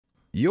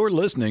You're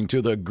listening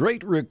to the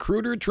Great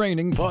Recruiter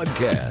Training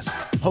Podcast,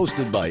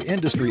 hosted by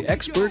industry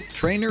expert,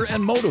 trainer,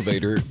 and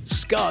motivator,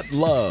 Scott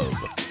Love.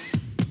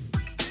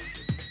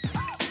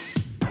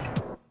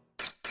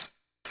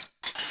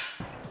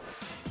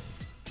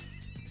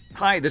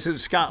 Hi, this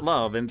is Scott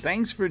Love, and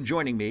thanks for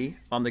joining me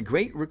on the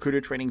Great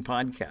Recruiter Training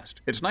Podcast.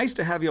 It's nice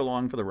to have you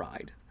along for the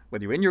ride,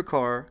 whether you're in your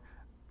car,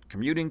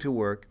 commuting to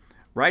work,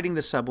 riding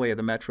the subway or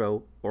the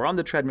metro, or on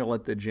the treadmill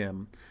at the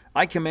gym.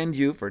 I commend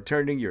you for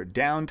turning your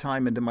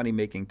downtime into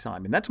money-making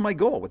time. And that's my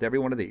goal with every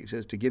one of these,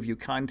 is to give you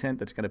content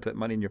that's going to put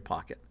money in your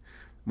pocket.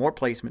 More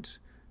placements,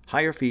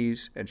 higher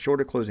fees, and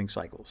shorter closing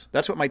cycles.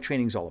 That's what my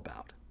training's all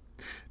about.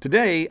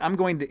 Today, I'm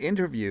going to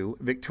interview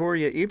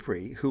Victoria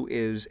Ipri, who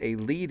is a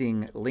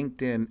leading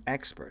LinkedIn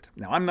expert.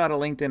 Now, I'm not a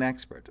LinkedIn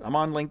expert. I'm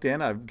on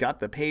LinkedIn. I've got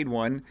the paid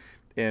one,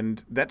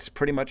 and that's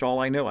pretty much all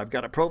I know. I've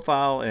got a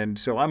profile, and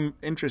so I'm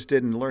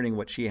interested in learning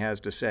what she has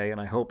to say,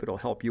 and I hope it'll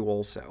help you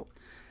also.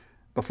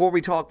 Before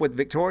we talk with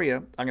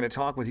Victoria, I'm going to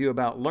talk with you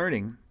about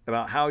learning,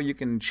 about how you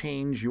can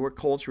change your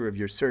culture of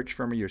your search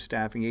firm or your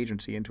staffing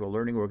agency into a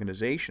learning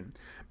organization.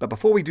 But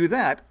before we do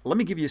that, let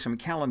me give you some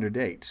calendar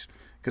dates.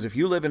 Because if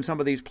you live in some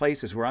of these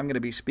places where I'm going to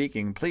be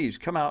speaking, please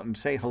come out and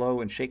say hello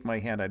and shake my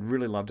hand. I'd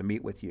really love to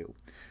meet with you.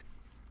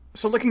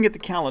 So looking at the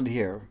calendar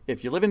here,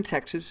 if you live in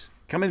Texas,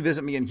 come and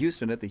visit me in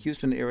Houston at the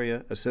Houston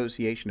Area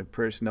Association of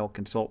Personnel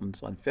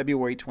Consultants on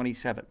February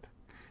 27th.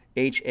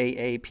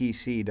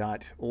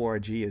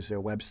 HAAPC.org is their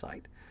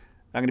website.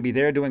 I'm going to be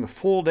there doing a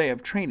full day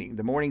of training.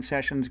 The morning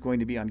session is going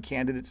to be on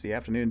candidates. The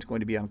afternoon is going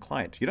to be on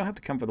clients. You don't have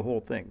to come for the whole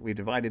thing. We've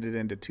divided it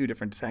into two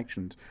different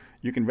sections.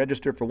 You can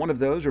register for one of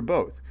those or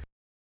both.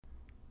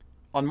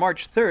 On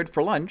March 3rd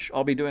for lunch,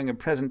 I'll be doing a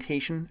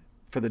presentation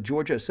for the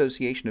Georgia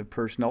Association of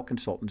Personnel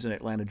Consultants in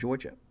Atlanta,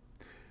 Georgia.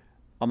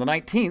 On the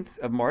 19th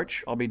of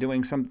March, I'll be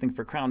doing something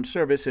for Crown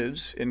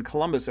Services in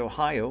Columbus,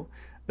 Ohio.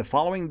 The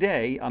following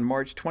day, on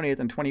March 20th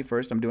and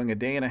 21st, I'm doing a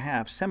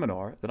day-and-a-half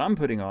seminar that I'm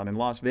putting on in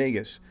Las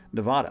Vegas,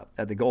 Nevada,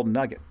 at the Golden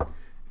Nugget.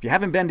 If you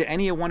haven't been to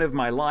any one of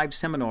my live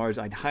seminars,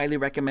 I'd highly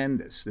recommend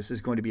this. This is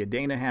going to be a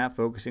day-and-a-half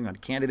focusing on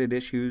candidate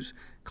issues,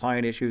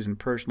 client issues, and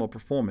personal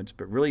performance,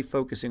 but really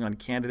focusing on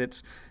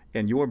candidates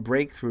and your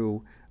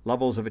breakthrough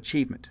levels of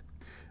achievement.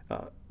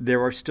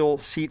 There are still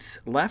seats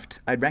left.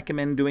 I'd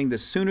recommend doing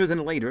this sooner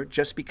than later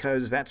just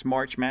because that's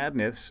March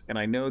Madness, and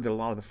I know that a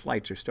lot of the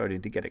flights are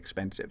starting to get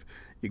expensive.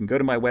 You can go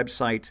to my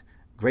website,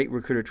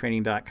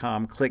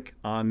 greatrecruitertraining.com, click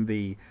on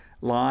the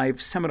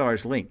live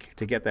seminars link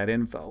to get that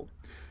info.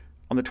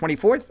 On the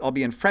 24th, I'll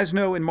be in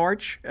Fresno in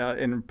March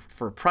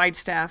for Pride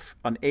Staff.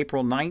 On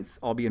April 9th,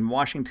 I'll be in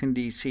Washington,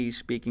 D.C.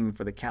 speaking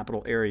for the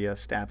Capital Area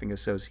Staffing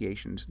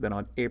Associations. Then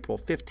on April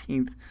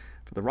 15th,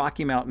 for the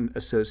Rocky Mountain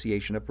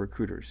Association of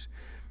Recruiters.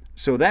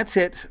 So that's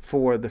it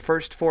for the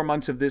first 4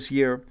 months of this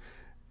year.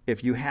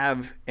 If you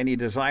have any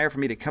desire for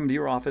me to come to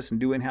your office and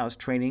do in-house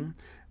training,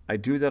 I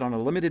do that on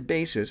a limited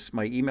basis.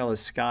 My email is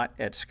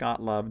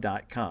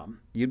scott@scottlove.com.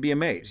 You'd be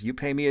amazed. You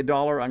pay me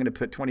 $1, I'm going to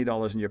put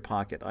 $20 in your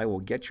pocket. I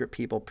will get your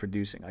people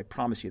producing. I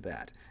promise you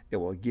that. It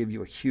will give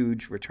you a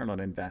huge return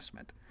on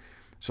investment.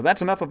 So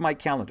that's enough of my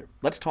calendar.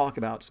 Let's talk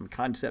about some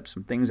concepts,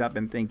 some things I've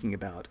been thinking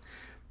about.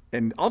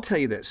 And I'll tell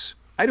you this.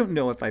 I don't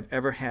know if I've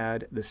ever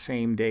had the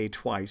same day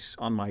twice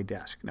on my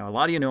desk. Now, a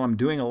lot of you know I'm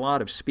doing a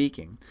lot of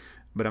speaking,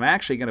 but I'm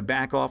actually going to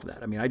back off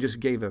that. I mean, I just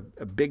gave a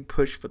big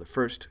push for the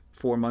first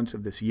 4 months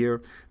of this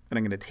year, and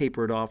I'm going to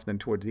taper it off. Then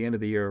towards the end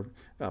of the year,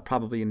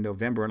 probably in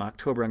November and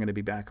October, I'm going to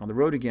be back on the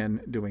road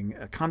again doing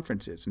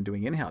conferences and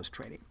doing in-house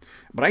training.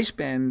 But I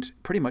spend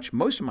pretty much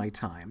most of my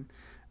time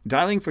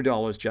dialing for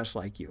dollars just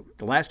like you.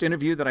 The last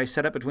interview that I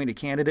set up between a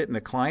candidate and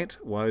a client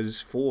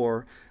was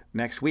for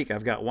next week.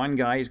 I've got one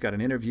guy, he's got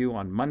an interview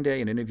on Monday,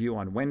 an interview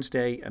on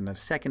Wednesday, and a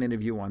second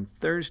interview on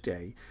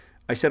Thursday.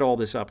 I set all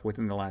this up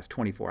within the last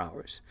 24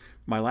 hours.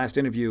 My last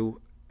interview,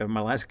 my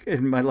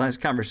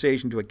last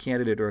conversation to a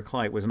candidate or a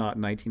client was not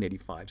in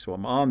 1985. So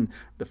I'm on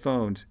the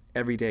phones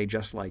every day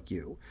just like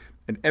you.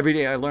 And every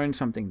day I learn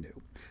something new.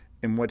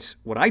 And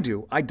what I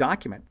do, I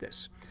document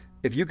this.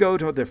 If you go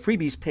to the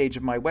freebies page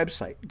of my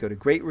website, go to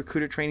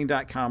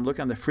greatrecruitertraining.com, look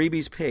on the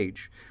freebies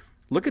page,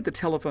 look at the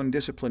telephone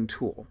discipline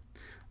tool.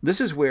 This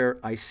is where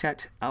I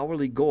set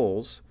hourly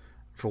goals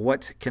for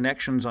what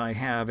connections I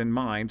have in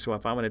mind. So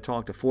if I want to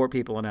talk to 4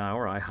 people an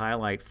hour, I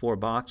highlight 4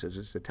 boxes.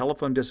 It's the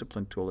telephone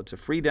discipline tool. It's a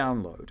free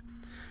download.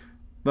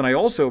 Then I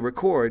also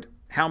record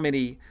how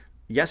many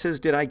yeses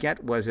did I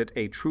get? Was it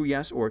a true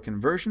yes or a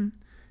conversion?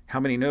 How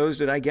many no's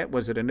did I get?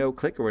 Was it a no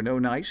click or a no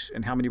nice?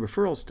 And how many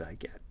referrals did I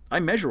get? I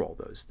measure all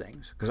those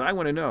things because I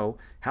want to know,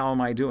 how am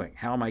I doing?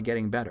 How am I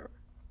getting better?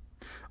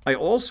 I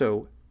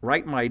also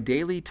write my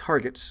daily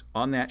targets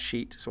on that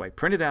sheet. So I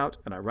print it out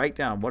and I write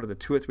down what are the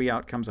 2 or 3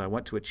 outcomes I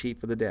want to achieve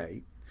for the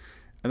day.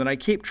 And then I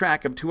keep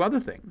track of 2 other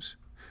things,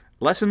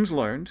 lessons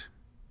learned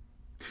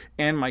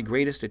and my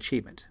greatest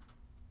achievement.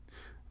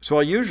 So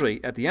I'll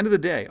usually, at the end of the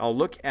day, I'll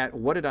look at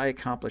what did I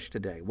accomplish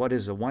today? What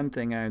is the one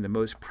thing I am the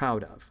most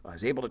proud of? I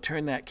was able to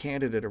turn that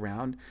candidate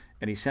around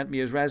and he sent me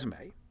his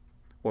resume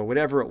or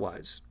whatever it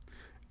was.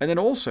 And then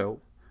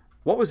also,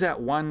 what was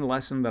that one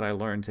lesson that I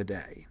learned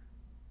today?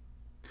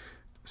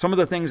 Some of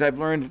the things I've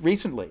learned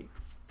recently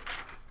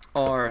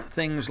are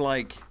things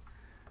like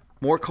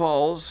more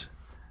calls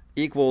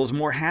equals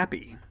more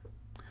happy.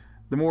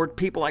 The more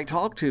people I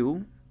talk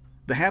to,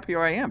 the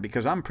happier I am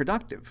because I'm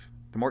productive.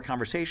 The more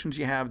conversations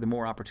you have, the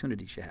more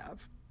opportunities you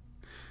have.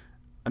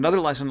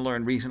 Another lesson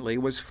learned recently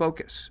was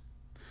focus.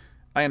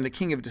 I am the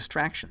king of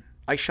distraction.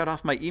 I shut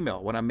off my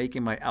email when I'm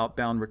making my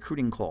outbound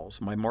recruiting calls,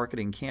 my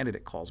marketing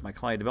candidate calls, my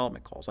client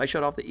development calls. I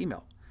shut off the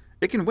email.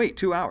 It can wait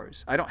 2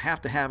 hours. I don't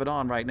have to have it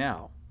on right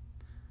now.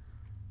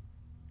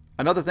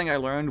 Another thing I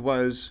learned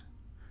was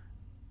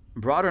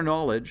broader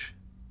knowledge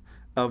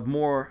of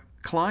more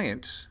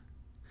clients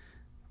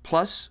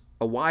plus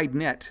a wide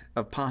net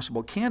of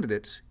possible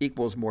candidates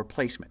equals more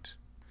placement.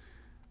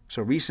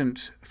 So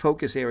recent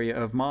focus area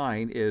of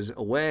mine is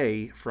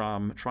away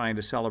from trying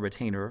to sell a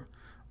retainer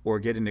or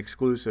get an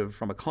exclusive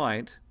from a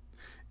client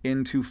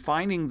into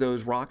finding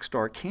those rock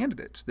star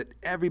candidates that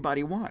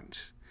everybody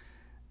wants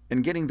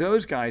and getting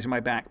those guys in my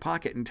back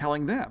pocket and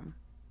telling them,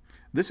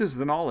 this is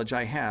the knowledge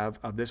I have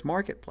of this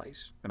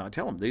marketplace. And I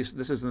tell them, this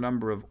is the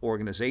number of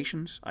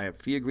organizations I have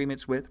fee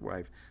agreements with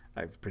where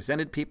I've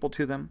presented people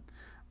to them.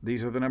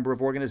 These are the number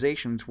of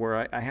organizations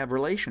where I have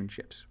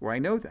relationships, where I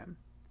know them.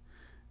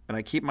 And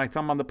I keep my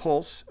thumb on the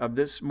pulse of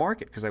this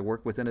market because I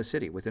work within a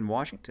city, within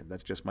Washington.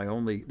 That's just the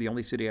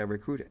only city I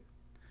recruit in.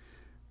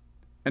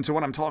 And so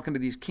when I'm talking to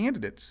these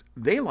candidates,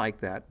 they like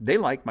that. They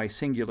like my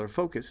singular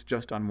focus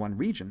just on one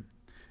region.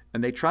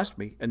 And they trust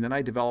me. And then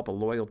I develop a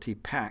loyalty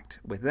pact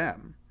with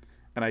them.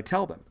 And I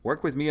tell them,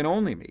 work with me and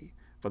only me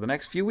for the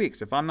next few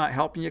weeks. If I'm not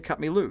helping you, cut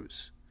me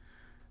loose.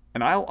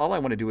 And all I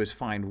want to do is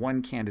find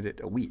one candidate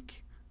a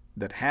week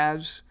that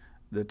has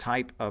the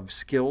type of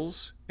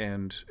skills,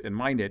 and in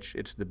my niche,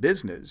 it's the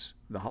business,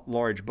 the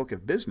large book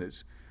of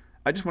business.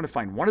 I just want to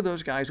find one of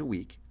those guys a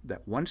week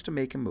that wants to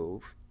make a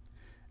move,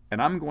 and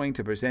I'm going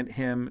to present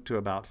him to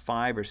about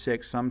 5 or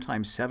 6,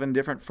 sometimes 7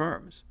 different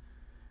firms.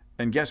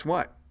 And guess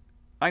what?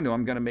 I know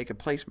I'm going to make a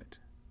placement.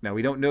 Now,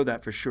 we don't know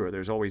that for sure.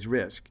 There's always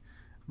risk.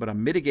 But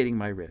I'm mitigating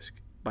my risk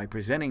by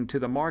presenting to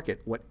the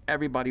market what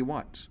everybody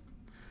wants.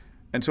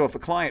 And so if a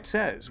client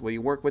says, will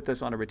you work with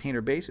us on a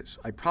retainer basis?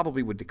 I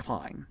probably would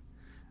decline.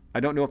 I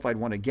don't know if I'd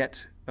want to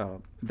get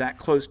that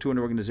close to an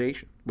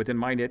organization. Within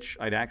my niche,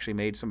 I'd actually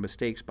made some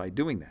mistakes by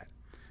doing that.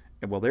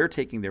 And while they're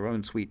taking their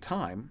own sweet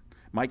time,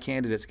 my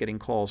candidate's getting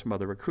calls from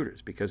other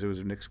recruiters because it was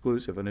an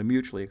exclusive and a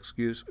mutually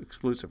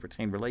exclusive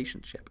retained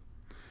relationship.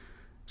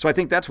 So I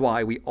think that's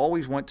why we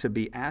always want to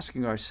be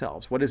asking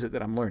ourselves, what is it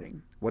that I'm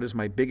learning? What is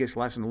my biggest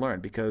lesson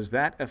learned? Because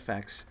that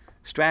affects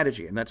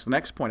strategy. And that's the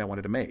next point I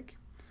wanted to make.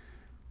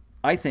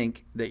 I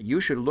think that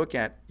you should look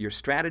at your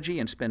strategy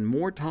and spend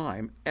more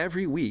time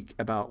every week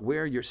about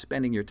where you're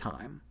spending your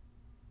time.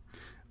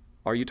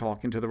 Are you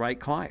talking to the right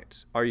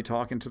clients? Are you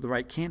talking to the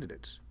right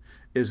candidates?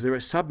 Is there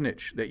a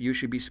sub-niche that you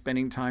should be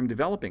spending time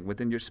developing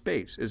within your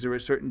space? Is there a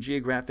certain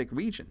geographic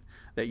region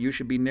that you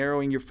should be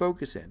narrowing your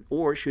focus in?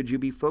 Or should you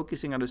be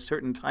focusing on a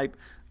certain type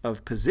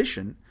of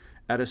position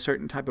at a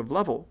certain type of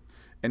level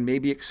and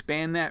maybe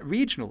expand that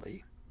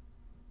regionally?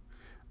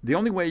 The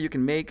only way you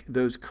can make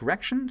those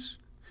corrections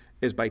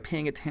is by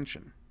paying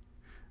attention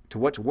to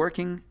what's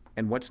working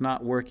and what's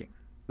not working.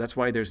 That's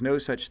why there's no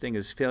such thing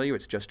as failure.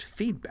 It's just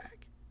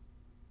feedback.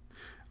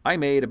 I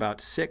made about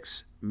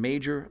 6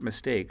 major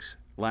mistakes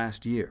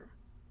last year.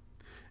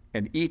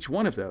 And each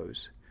one of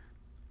those,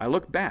 I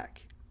look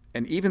back,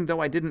 and even though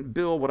I didn't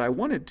bill what I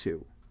wanted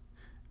to,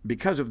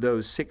 because of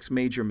those 6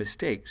 major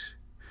mistakes,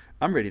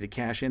 I'm ready to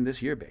cash in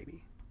this year,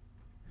 baby.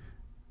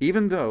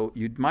 Even though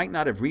you might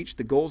not have reached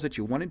the goals that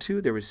you wanted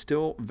to, there is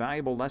still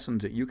valuable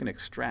lessons that you can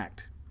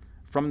extract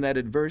from that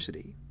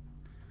adversity.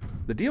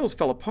 The deals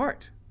fell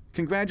apart.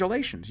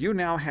 Congratulations. You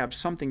now have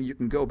something you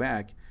can go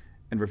back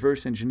and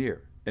reverse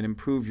engineer and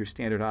improve your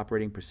standard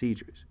operating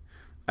procedures.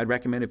 I'd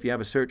recommend if you have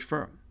a search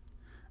firm,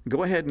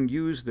 go ahead and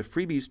use the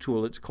freebies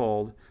tool. It's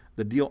called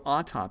the Deal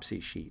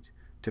Autopsy Sheet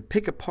to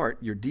pick apart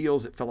your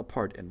deals that fell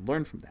apart and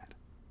learn from that.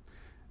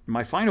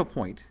 My final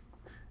point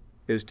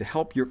is to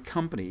help your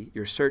company,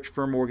 your search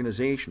firm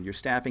organization, your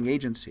staffing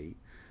agency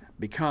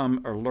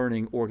become a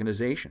learning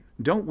organization.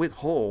 Don't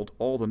withhold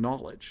all the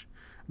knowledge.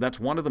 That's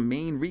one of the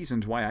main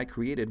reasons why I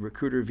created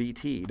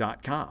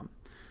RecruiterVT.com.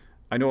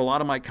 I know a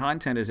lot of my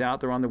content is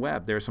out there on the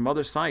web. There are some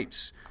other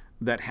sites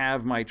that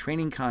have my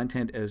training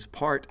content as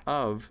part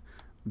of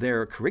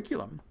their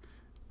curriculum.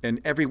 And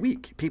every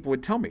week, people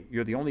would tell me,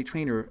 you're the only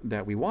trainer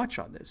that we watch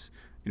on this.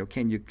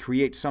 Can you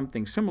create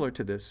something similar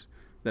to this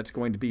that's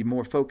going to be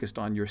more focused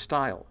on your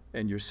style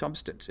and your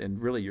substance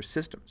and really your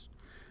systems?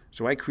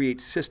 So I create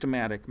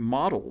systematic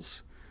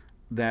models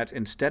that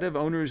instead of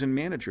owners and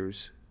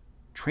managers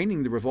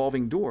training the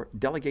revolving door,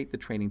 delegate the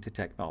training to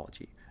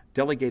technology.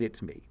 Delegate it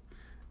to me.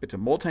 It's a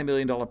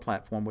multi-million-dollar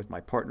platform with my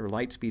partner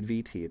Lightspeed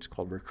VT. It's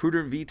called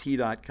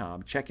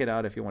RecruiterVT.com. Check it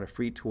out if you want a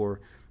free tour.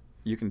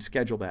 You can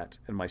schedule that,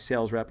 and my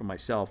sales rep and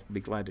myself will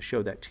be glad to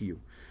show that to you.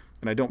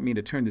 And I don't mean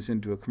to turn this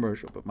into a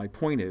commercial, but my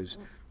point is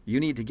you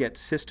need to get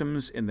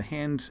systems in the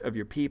hands of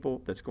your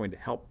people that's going to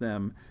help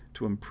them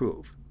to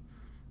improve.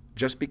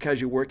 Just because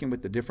you're working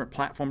with a different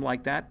platform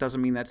like that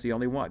doesn't mean that's the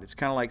only one. It's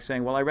kind of like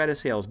saying, well, I read a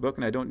sales book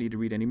and I don't need to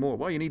read any more.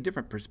 Well, you need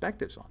different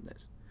perspectives on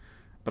this.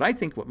 But I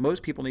think what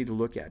most people need to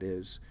look at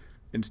is,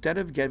 instead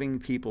of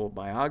giving people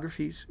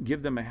biographies,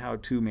 give them a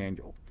how-to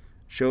manual.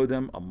 Show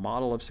them a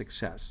model of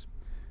success.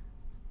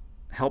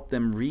 Help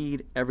them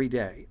read every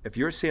day. If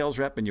you're a sales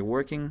rep and you're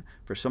working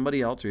for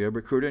somebody else, or you're a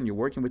recruiter and you're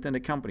working within a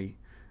company,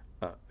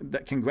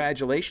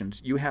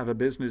 congratulations, you have a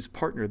business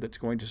partner that's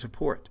going to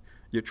support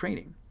your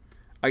training.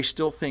 I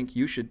still think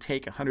you should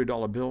take a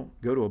 $100 bill,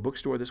 go to a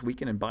bookstore this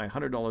weekend and buy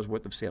 $100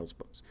 worth of sales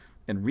books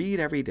and read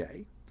every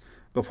day.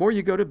 Before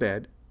you go to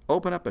bed,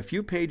 open up a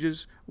few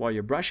pages while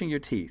you're brushing your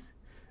teeth,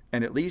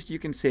 and at least you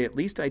can say, at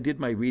least I did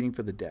my reading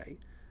for the day.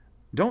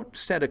 Don't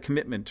set a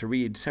commitment to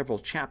read several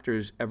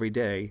chapters every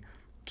day.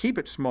 Keep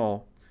it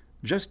small,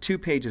 just 2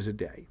 pages a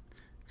day.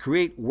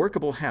 Create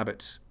workable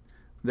habits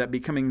that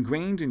become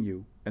ingrained in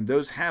you, and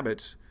those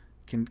habits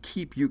can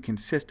keep you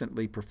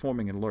consistently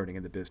performing and learning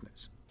in the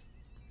business.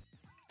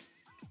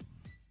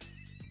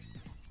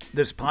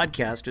 This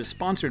podcast is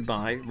sponsored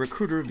by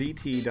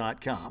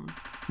RecruiterVT.com.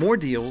 More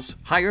deals,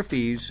 higher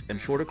fees,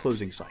 and shorter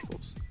closing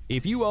cycles.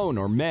 If you own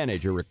or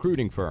manage a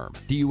recruiting firm,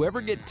 do you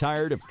ever get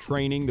tired of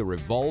training the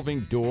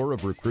revolving door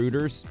of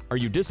recruiters? Are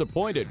you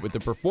disappointed with the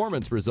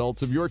performance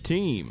results of your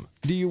team?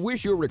 Do you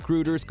wish your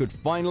recruiters could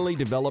finally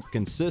develop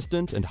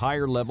consistent and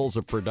higher levels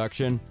of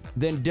production?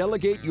 Then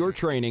delegate your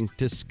training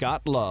to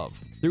Scott Love.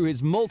 Through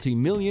his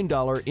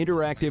multi-million-dollar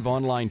interactive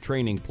online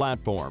training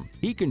platform,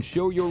 he can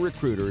show your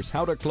recruiters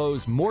how to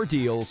close more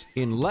deals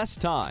in less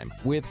time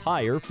with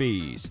higher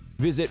fees.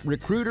 Visit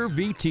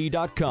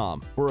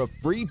RecruiterVT.com for a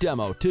free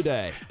demo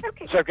today.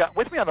 So I've got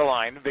with me on the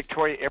line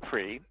Victoria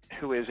Ipri,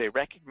 who is a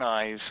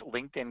recognized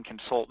LinkedIn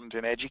consultant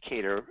and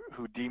educator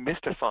who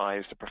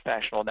demystifies the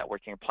professional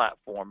networking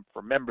platform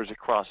for members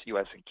across the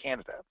U.S. and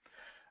Canada.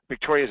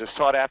 Victoria is a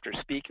sought-after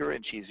speaker,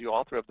 and she's the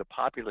author of the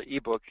popular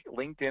ebook,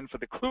 LinkedIn for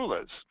the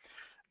Clueless.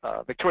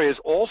 Victoria is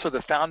also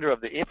the founder of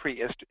the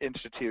Ipri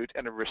Institute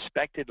and a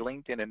respected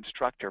LinkedIn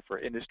instructor for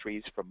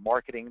industries from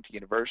marketing to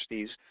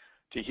universities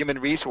to human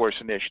resource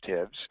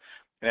initiatives.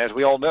 And as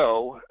we all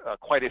know,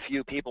 quite a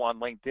few people on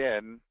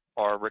LinkedIn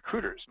are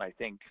recruiters, and I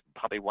think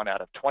probably 1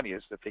 out of 20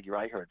 is the figure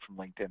I heard from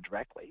LinkedIn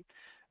directly.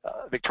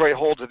 Victoria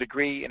holds a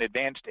degree in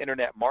advanced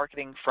internet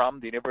marketing from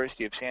the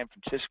University of San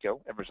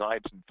Francisco and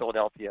resides in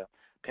Philadelphia,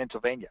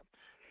 Pennsylvania.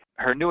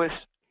 Her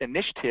newest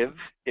initiative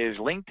is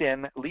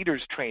LinkedIn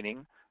Leaders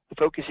Training,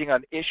 focusing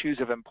on issues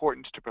of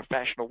importance to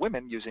professional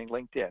women using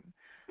LinkedIn.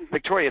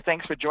 Victoria,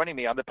 thanks for joining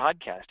me on the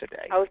podcast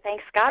today. Oh,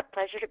 thanks, Scott.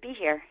 Pleasure to be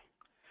here.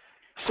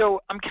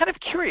 So I'm kind of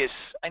curious.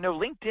 I know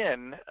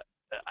LinkedIn,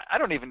 I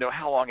don't even know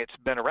how long it's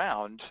been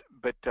around,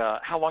 but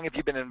how long have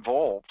you been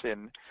involved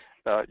in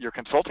your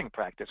consulting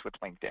practice with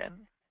LinkedIn?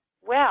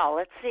 Well,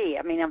 let's see.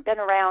 I mean, I've been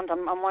around.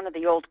 I'm one of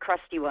the old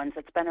crusty ones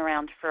that's been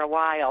around for a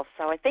while.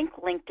 So I think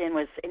LinkedIn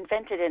was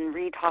invented in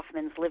Reid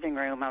Hoffman's living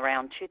room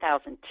around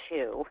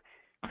 2002.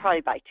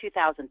 Probably by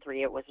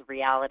 2003 it was a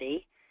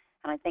reality,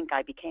 and I think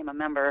I became a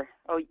member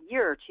a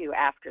year or two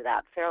after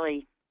that,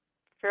 fairly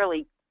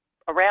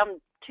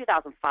around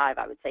 2005,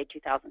 I would say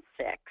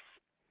 2006.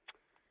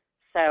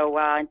 So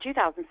in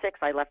 2006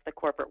 I left the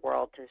corporate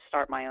world to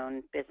start my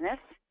own business,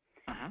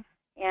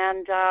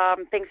 and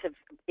things have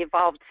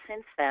evolved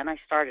since then. I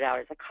started out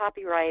as a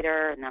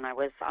copywriter, and then I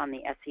was on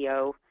the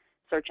SEO,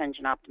 search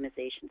engine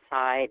optimization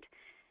side,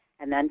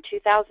 and then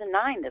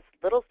 2009 this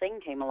little thing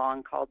came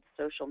along called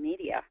social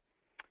media.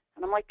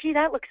 And I'm like, gee,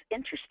 that looks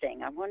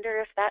interesting. I wonder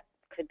if that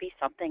could be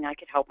something I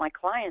could help my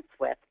clients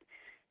with.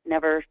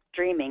 Never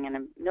dreaming in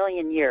a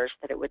million years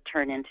that it would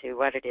turn into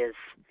what it is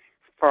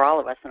for all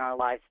of us in our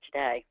lives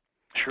today.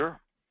 Sure.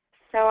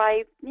 So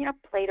I,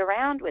 played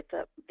around with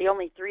the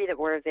only 3 that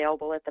were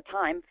available at the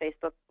time,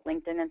 Facebook,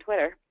 LinkedIn, and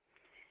Twitter.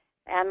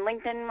 And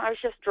LinkedIn, I was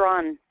just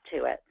drawn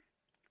to it.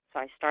 So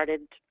I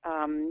started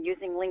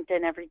using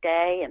LinkedIn every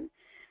day and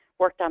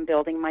worked on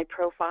building my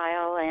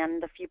profile,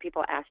 and a few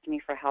people asked me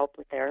for help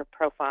with their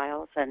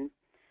profiles, and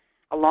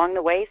along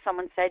the way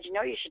someone said,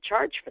 you should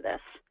charge for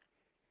this.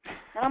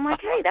 And I'm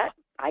like, hey,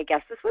 I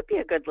guess this would be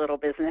a good little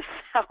business.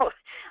 So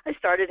I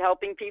started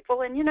helping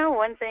people, and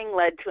one thing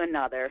led to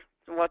another.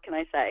 So what can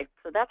I say?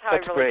 So that's how I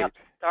really got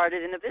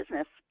started in the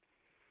business.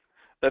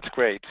 That's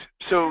great.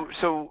 So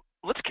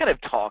let's kind of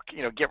talk,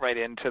 get right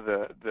into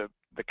the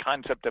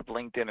concept of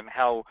LinkedIn and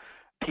how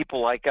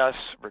people like us,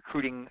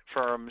 recruiting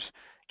firms,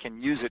 can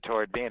use it to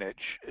our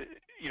advantage.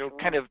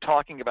 Kind of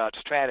talking about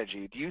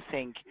strategy, do you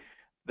think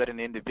that an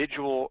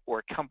individual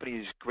or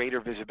company's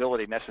greater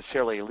visibility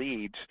necessarily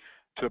leads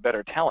to a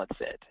better talent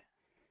fit?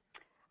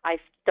 I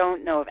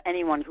don't know of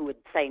anyone who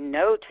would say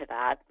no to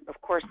that.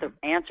 Of course, the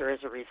answer is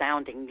a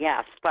resounding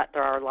yes, but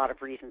there are a lot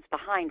of reasons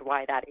behind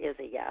why that is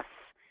a yes.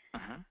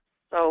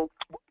 So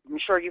I'm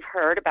sure you've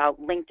heard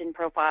about LinkedIn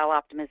profile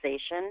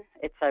optimization.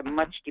 It's a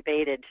much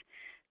debated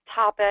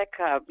topic.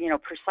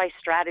 Precise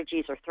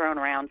strategies are thrown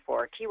around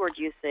for keyword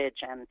usage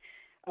and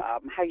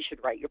how you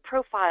should write your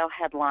profile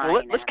headline.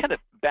 Well, let's kind of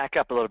back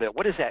up a little bit.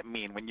 What does that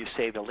mean when you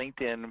say the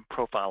LinkedIn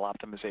profile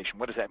optimization?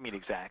 What does that mean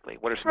exactly?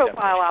 What are some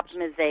profile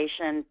definitions?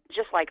 optimization,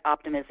 just like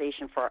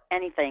optimization for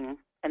anything,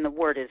 and the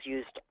word is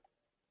used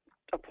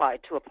apply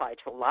to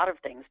a lot of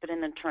things, but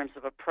in the terms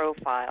of a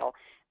profile,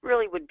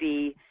 really would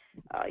be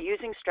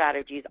using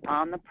strategies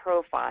on the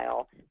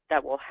profile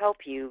that will help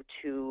you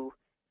to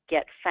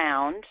get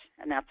found,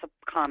 and that's a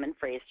common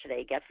phrase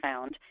today, get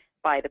found,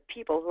 by the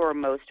people who are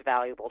most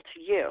valuable to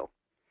you.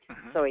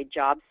 Mm-hmm. So a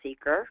job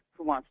seeker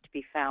who wants to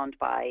be found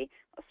by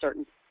a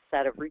certain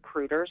set of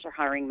recruiters or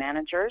hiring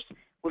managers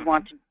would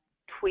want to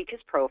tweak his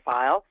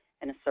profile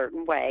in a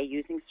certain way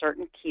using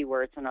certain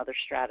keywords and other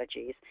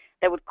strategies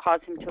that would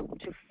cause him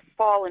to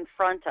fall in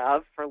front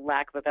of, for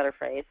lack of a better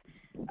phrase,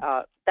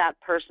 that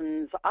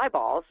person's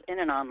eyeballs in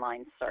an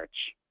online search.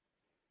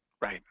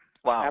 Right.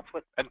 Wow. That's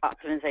what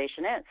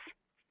optimization is.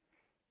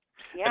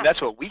 Yeah. And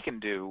that's what we can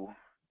do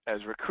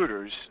as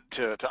recruiters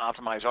to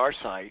optimize our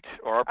site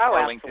or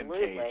our LinkedIn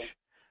page.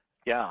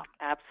 Yeah.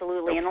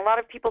 Absolutely. And a lot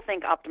of people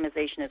think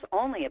optimization is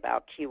only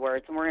about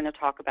keywords, and we're going to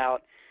talk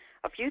about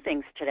a few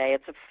things today.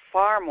 It's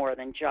far more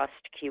than just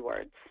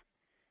keywords,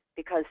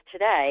 because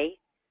today,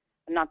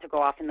 not to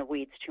go off in the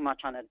weeds too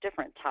much on a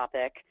different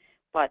topic,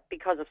 but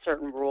because of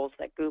certain rules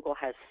that Google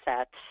has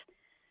set,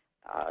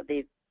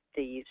 the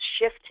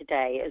shift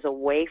today is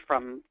away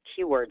from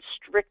keywords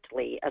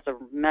strictly as a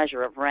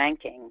measure of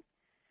ranking.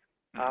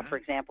 For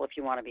example, if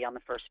you want to be on the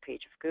first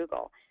page of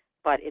Google.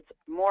 But it's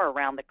more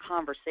around the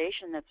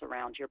conversation that's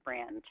around your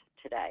brand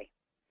today.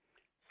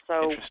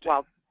 So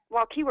while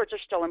keywords are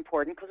still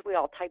important because we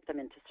all type them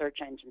into search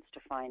engines to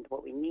find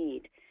what we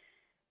need,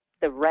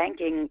 the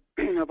ranking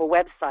of a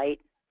website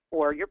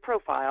or your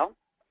profile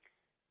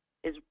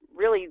is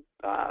really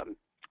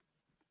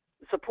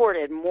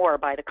supported more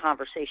by the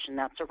conversation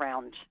that's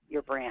around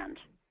your brand.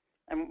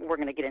 And we're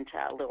going to get into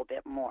that a little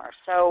bit more.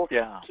 So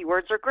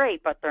keywords are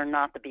great, but they're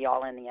not the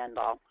be-all and the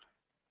end-all.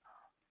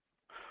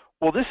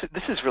 Well, this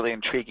is really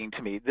intriguing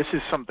to me. This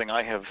is something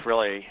I have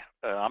really,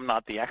 I'm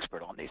not the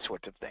expert on these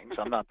sorts of things.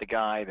 I'm not the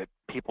guy that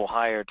people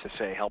hire to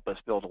say, help us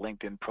build a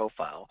LinkedIn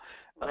profile.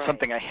 Right.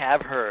 Something I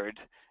have heard,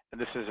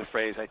 and this is a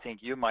phrase I think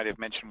you might have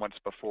mentioned once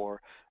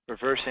before,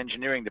 reverse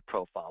engineering the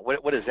profile.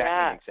 What does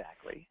that mean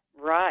exactly?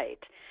 Right.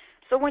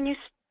 So when you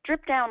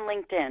strip down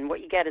LinkedIn, what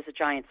you get is a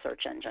giant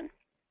search engine,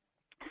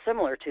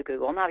 similar to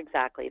Google, not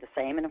exactly the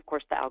same, and of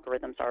course the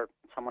algorithms are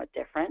somewhat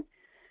different.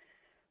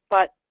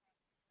 But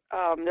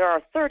there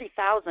are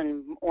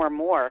 30,000 or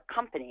more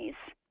companies,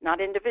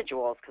 not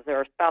individuals, because there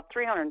are about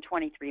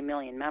 323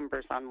 million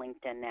members on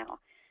LinkedIn now.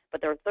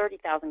 But there are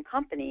 30,000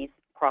 companies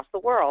across the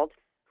world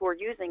who are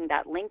using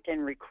that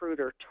LinkedIn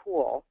recruiter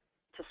tool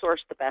to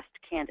source the best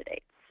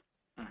candidates.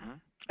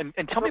 Mm-hmm.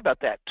 And tell me about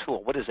that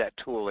tool. What is that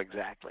tool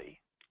exactly?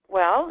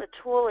 Well, the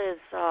tool is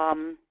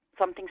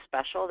something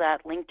special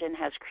that LinkedIn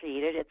has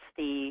created. It's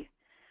the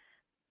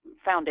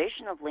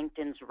foundation of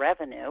LinkedIn's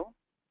revenue.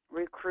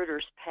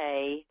 Recruiters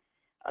pay.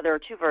 There are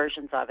two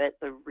versions of it.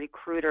 The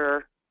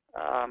Recruiter,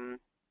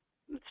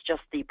 it's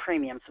just the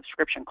premium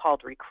subscription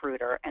called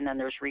Recruiter, and then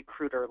there's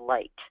Recruiter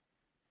Lite.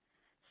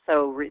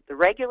 So the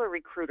regular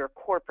Recruiter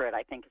Corporate,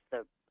 I think is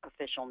the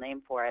official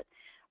name for it,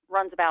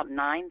 runs about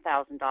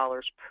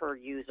 $9,000 per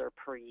user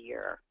per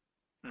year.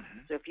 Mm-hmm.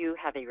 So if you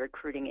have a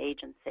recruiting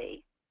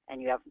agency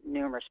and you have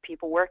numerous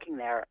people working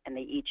there and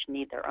they each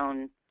need their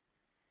own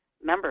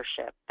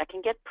membership, that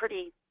can get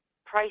pretty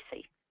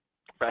pricey,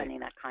 spending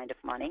that kind of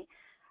money.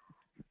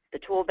 The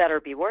tool better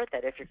be worth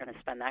it if you're going to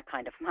spend that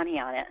kind of money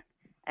on it.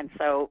 And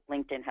so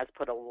LinkedIn has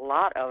put a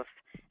lot of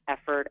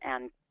effort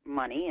and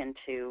money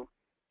into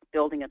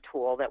building a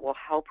tool that will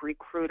help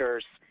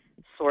recruiters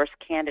source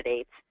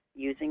candidates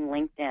using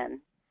LinkedIn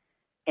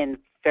in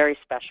very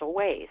special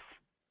ways,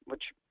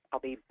 which I'll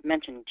be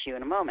mentioning to you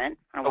in a moment.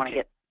 I don't want to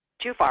get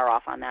too far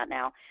off on that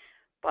now.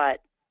 But,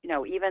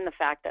 even the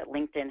fact that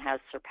LinkedIn has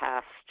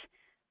surpassed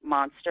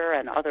Monster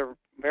and other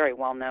very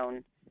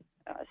well-known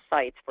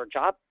sites for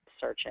job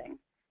searching,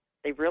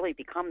 they've really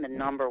become the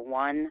number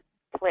one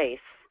place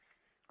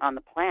on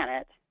the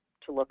planet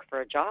to look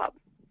for a job.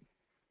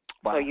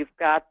 Wow. So you've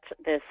got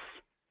this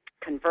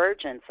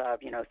convergence of,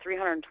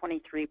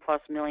 323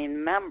 plus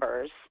million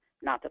members,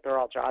 not that they're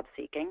all job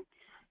seeking,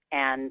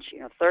 and,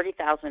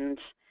 30,000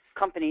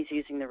 companies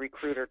using the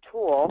recruiter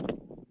tool,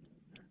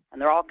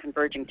 and they're all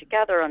converging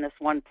together on this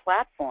one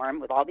platform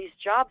with all these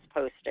jobs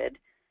posted.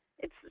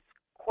 It's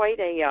quite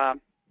a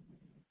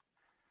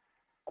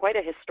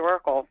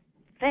historical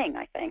thing,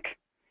 I think.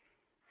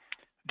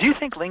 Do you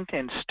think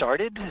LinkedIn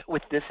started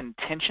with this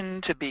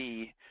intention to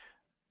be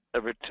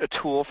a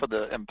tool for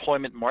the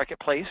employment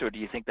marketplace, or do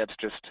you think that's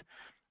just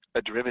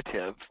a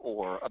derivative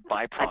or a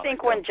byproduct? I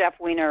think when Jeff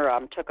Weiner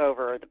took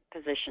over the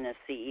position as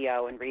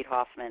CEO and Reid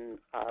Hoffman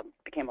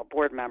became a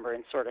board member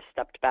and sort of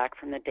stepped back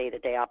from the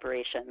day-to-day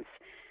operations,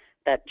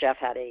 that Jeff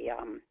had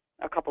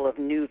a couple of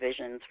new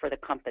visions for the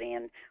company,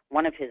 and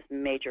one of his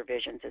major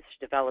visions is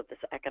to develop this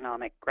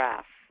economic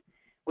graph,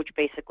 which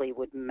basically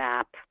would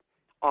map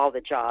all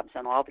the jobs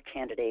and all the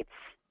candidates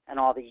and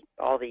all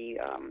the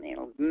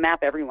map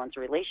everyone's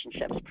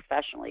relationships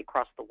professionally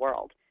across the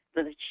world.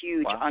 It's a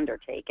huge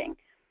undertaking,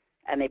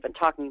 and they've been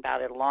talking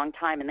about it a long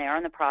time, and they are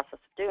in the process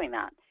of doing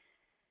that.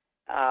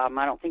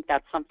 I don't think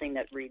that's something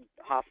that Reid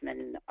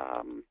Hoffman,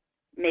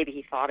 maybe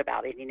he thought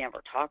about it, he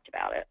never talked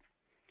about it.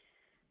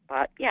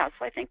 But yeah,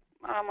 so I think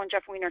when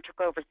Jeff Weiner took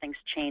over, things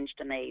changed,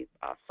 and they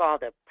saw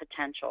the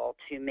potential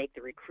to make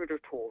the recruiter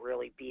tool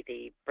really be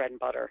the bread and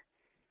butter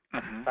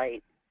of the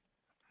site.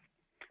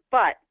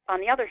 But on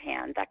the other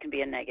hand, that can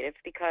be a negative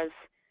because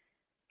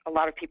a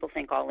lot of people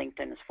think all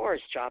LinkedIn is for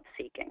is job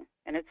seeking,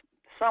 and it's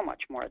so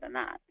much more than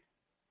that.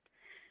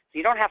 So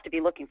you don't have to be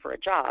looking for a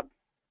job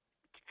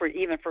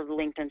even for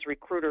LinkedIn's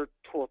recruiter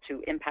tool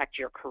to impact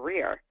your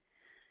career,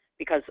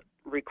 because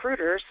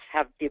recruiters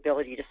have the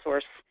ability to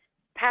source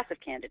passive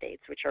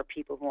candidates, which are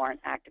people who aren't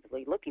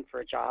actively looking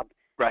for a job,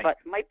 but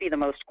might be the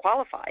most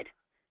qualified.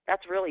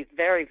 That's really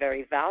very,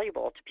 very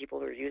valuable to people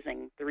who are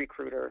using the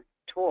recruiter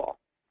tool.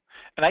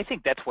 And I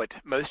think that's what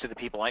most of the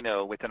people I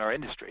know within our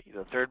industry,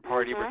 the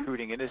third-party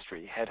recruiting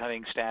industry,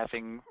 headhunting,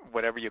 staffing,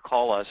 whatever you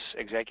call us,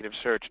 executive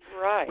search.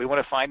 Right. We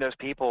want to find those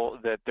people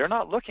that they're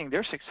not looking,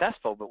 they're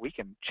successful, but we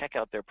can check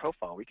out their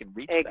profile. We can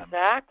reach them.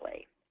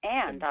 Exactly.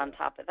 And on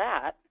top of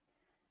that,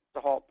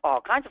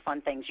 all kinds of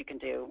fun things you can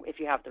do if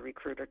you have the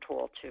recruiter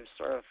tool to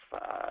sort of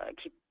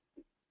keep,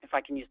 if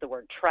I can use the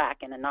word track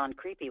in a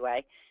non-creepy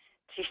way,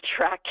 to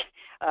track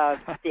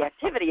the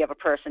activity of a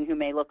person who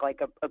may look like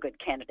a good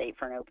candidate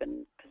for an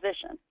open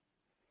position.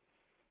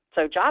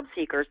 So job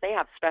seekers, they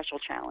have special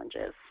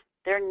challenges.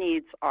 Their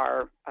needs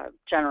are,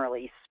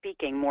 generally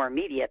speaking, more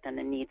immediate than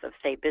the needs of,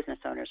 say, business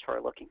owners who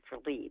are looking for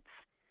leads.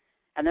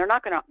 And they're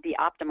not going to be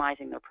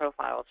optimizing their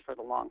profiles for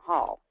the long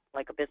haul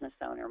like a business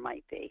owner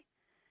might be.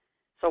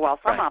 So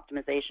while some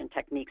optimization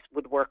techniques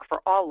would work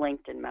for all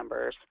LinkedIn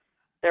members,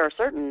 there are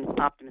certain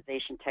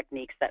optimization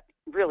techniques that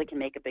really can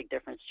make a big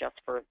difference just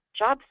for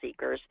job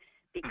seekers,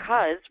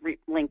 because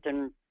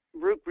LinkedIn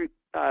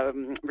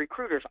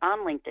recruiters on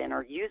LinkedIn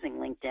are using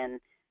LinkedIn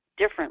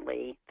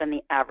differently than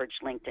the average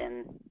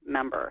LinkedIn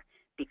member,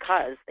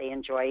 because they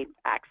enjoy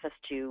access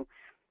to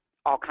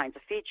all kinds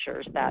of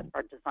features that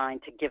are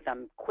designed to give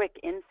them quick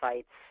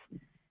insights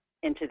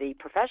into the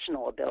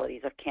professional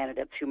abilities of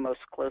candidates who most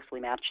closely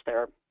match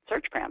their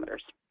search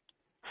parameters.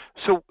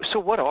 So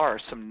what are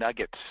some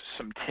nuggets,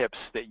 some tips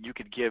that you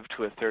could give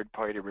to a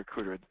third-party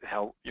recruiter?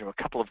 How,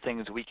 a couple of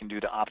things we can do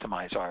to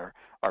optimize our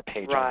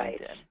page on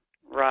LinkedIn.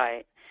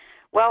 Right.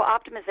 Well,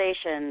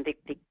 optimization,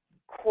 the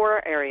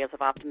core areas of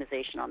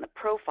optimization on the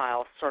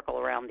profile circle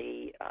around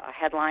the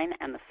headline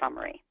and the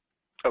summary.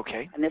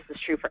 Okay. And this is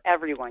true for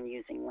everyone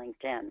using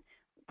LinkedIn.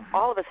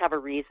 All of us have a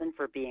reason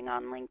for being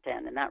on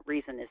LinkedIn, and that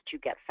reason is to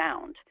get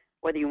found,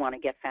 whether you want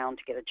to get found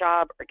to get a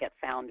job or get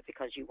found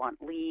because you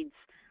want leads,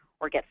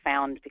 or get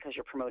found because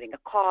you're promoting a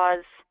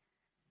cause.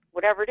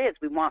 Whatever it is,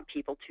 we want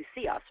people to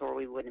see us, or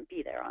we wouldn't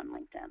be there on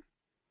LinkedIn.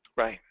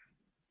 Right.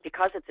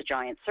 Because it's a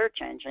giant search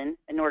engine,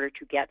 in order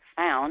to get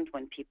found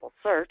when people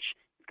search,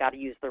 you've got to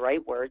use the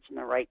right words and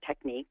the right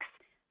techniques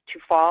to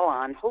fall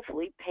on,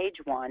 hopefully, page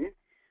one.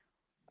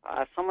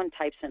 Someone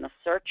types in a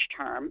search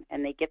term,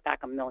 and they get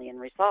back 1 million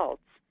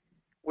results.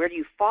 Where do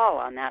you fall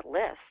on that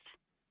list?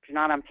 If you're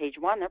not on page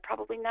one, they're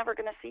probably never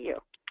going to see you.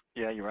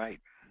 Yeah, you're right.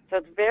 So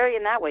it's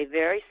in that way,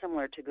 very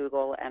similar to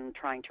Google and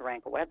trying to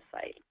rank a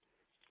website.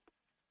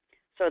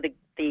 So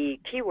the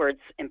keywords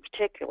in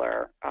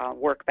particular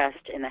work best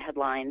in the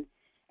headline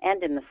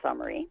and in the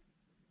summary.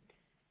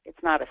 It's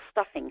not a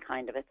stuffing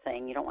kind of a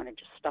thing. You don't want to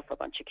just stuff a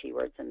bunch of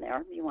keywords in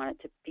there. You want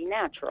it to be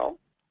natural,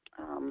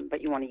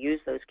 but you want to use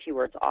those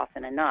keywords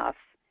often enough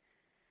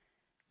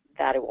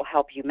that it will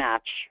help you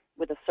match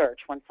with a search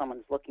when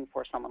someone's looking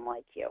for someone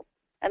like you.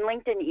 And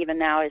LinkedIn, even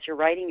now, as you're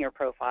writing your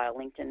profile,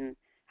 LinkedIn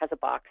has a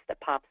box that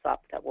pops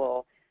up that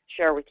will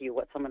share with you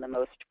what some of the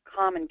most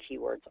common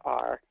keywords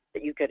are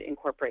that you could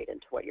incorporate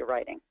into what you're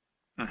writing.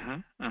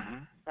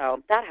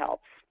 So that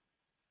helps.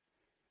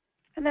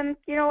 And then,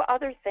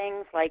 other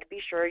things like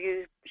be sure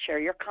you share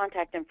your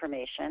contact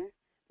information,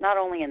 not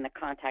only in the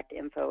contact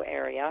info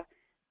area,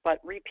 but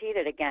repeat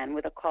it again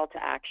with a call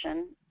to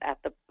action at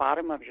the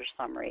bottom of your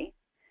summary.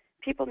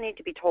 People need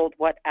to be told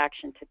what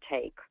action to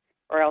take,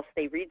 or else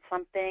they read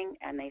something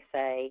and they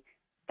say,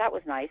 that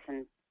was nice,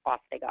 and off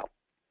they go.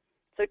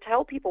 So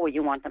tell people what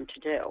you want them to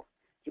do.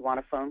 Do you want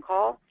a phone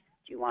call?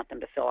 Do you want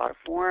them to fill out a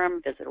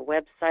form, visit a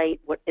website?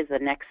 What is the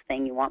next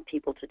thing you want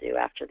people to do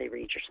after they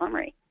read your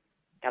summary?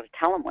 You've got to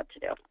tell them what to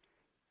do.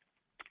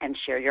 And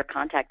share your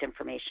contact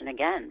information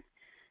again.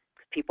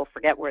 People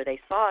forget where they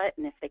saw it,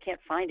 and if they can't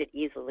find it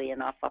easily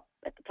enough up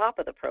at the top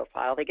of the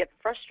profile, they get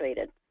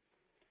frustrated.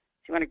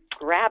 So you want to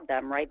grab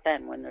them right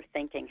then when they're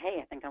thinking, hey,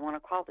 I think I want to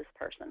call this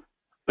person.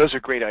 Those are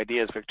great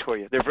ideas,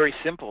 Victoria. They're very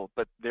simple,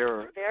 but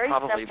they're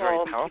probably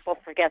very powerful. People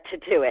forget to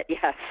do it,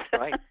 yes.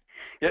 Right.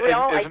 Yeah,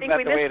 I think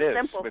we miss the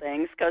simple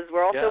things because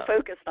we're all so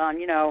focused on,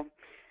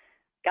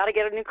 got to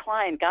get a new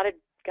client, got to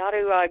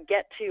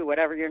get to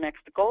whatever your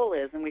next goal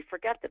is, and we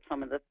forget that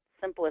some of the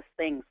simplest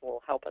things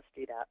will help us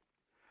do that.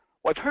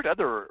 Well, I've heard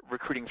other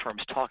recruiting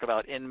firms talk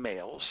about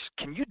in-mails.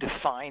 Can you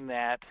define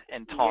that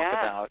and talk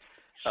about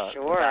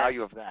the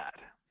value of that?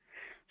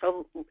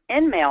 So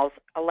in-mails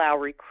allow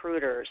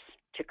recruiters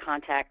to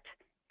contact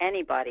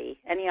anybody,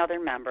 any other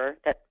member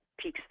that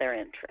piques their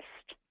interest.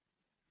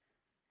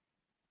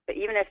 But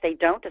even if they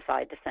don't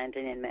decide to send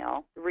an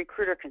in-mail, the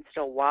recruiter can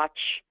still watch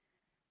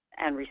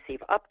and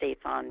receive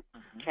updates on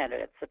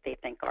candidates that they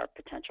think are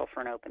potential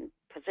for an open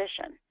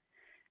position.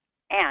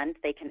 And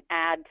they can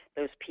add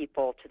those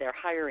people to their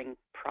hiring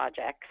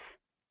projects.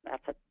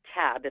 That's a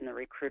tab in the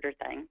recruiter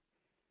thing,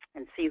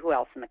 and see who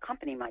else in the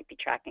company might be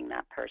tracking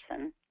that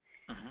person.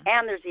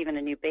 And there's even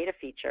a new beta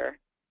feature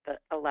that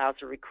allows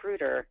a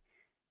recruiter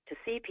to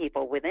see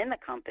people within the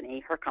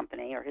company, her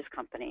company or his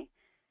company,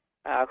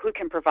 who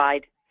can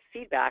provide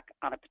feedback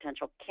on a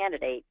potential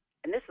candidate.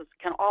 And this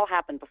can all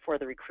happen before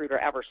the recruiter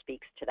ever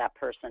speaks to that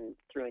person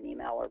through an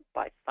email or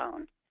by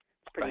phone.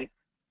 It's pretty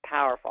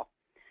powerful.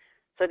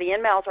 So the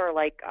in-mails are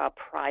like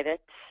private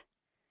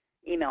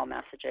email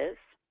messages.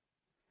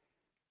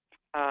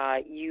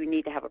 You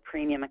need to have a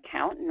premium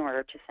account in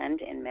order to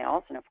send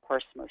in-mails, and of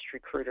course most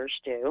recruiters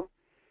do.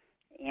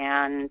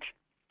 And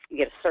you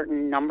get a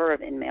certain number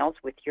of in-mails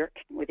with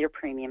your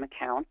premium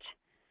account.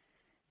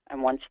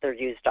 And once they're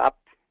used up,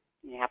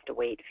 you have to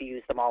wait. If you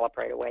use them all up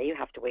right away, you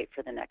have to wait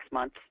for the next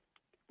month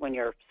when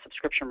your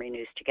subscription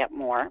renews to get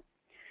more.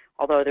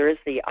 Although there is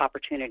the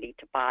opportunity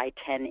to buy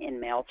 10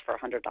 in-mails for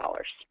 $100.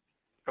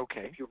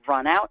 Okay. If you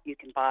run out, you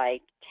can buy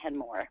 10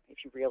 more if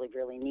you really,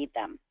 really need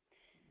them.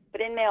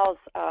 But in-mails,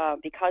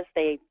 because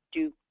they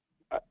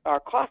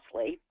are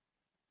costly,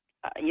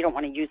 you don't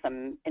want to use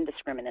them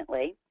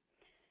indiscriminately.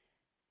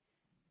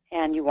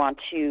 And you want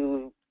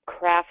to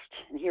craft,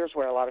 and here's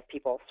where a lot of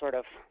people sort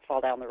of fall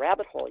down the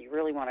rabbit hole. You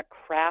really want to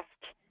craft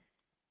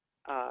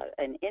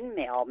an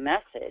in-mail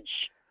message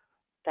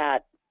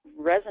that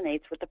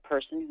resonates with the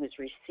person who's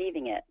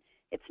receiving it.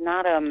 It's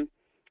not a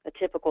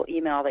typical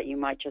email that you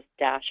might just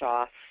dash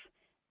off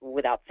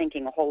without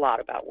thinking a whole lot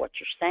about what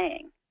you're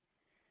saying.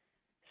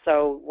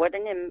 So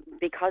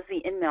because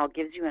the in-mail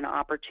gives you an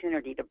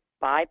opportunity to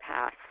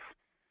bypass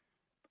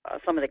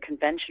some of the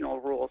conventional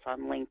rules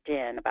on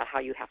LinkedIn about how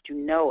you have to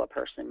know a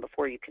person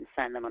before you can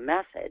send them a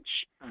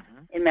message,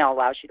 in-mail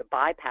allows you to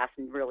bypass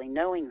and really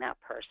knowing that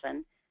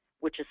person,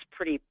 which is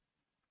pretty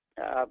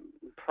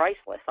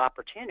priceless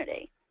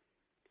opportunity.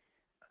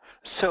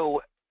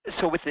 So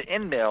with the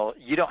in-mail,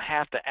 you don't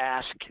have to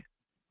ask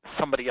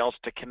somebody else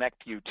to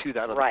connect you to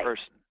that other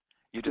person.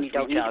 You just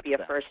don't reach need out to be a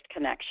them. first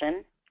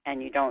connection,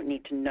 and you don't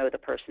need to know the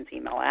person's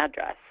email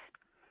address.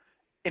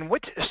 And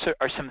what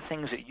are some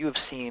things that you have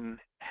seen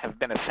have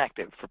been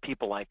effective for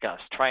people like us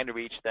trying to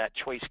reach that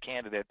choice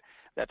candidate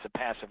that's a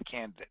passive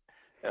candidate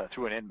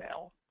through an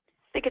in-mail?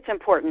 I think it's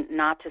important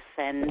not to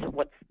send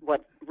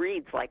what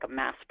reads like a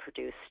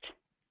mass-produced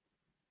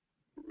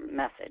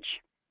message.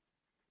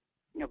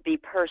 Be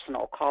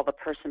personal. Call the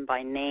person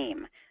by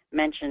name.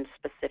 Mention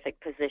specific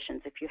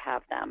positions if you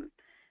have them.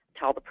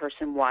 Tell the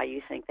person why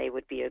you think they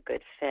would be a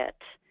good fit.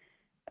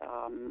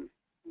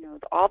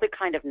 All the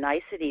kind of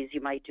niceties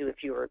you might do if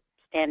you were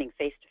standing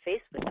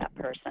face-to-face with that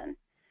person.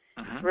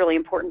 It's really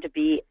important to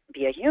be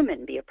a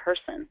human, be a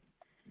person.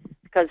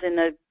 Because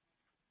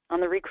on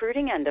the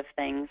recruiting end of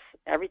things,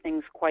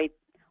 everything's quite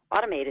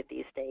automated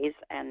these days,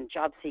 and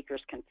job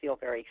seekers can feel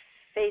very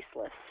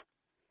faceless.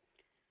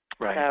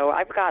 Right. So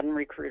I've gotten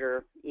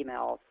recruiter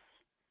emails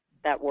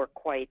that were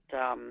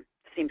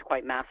seemed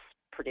quite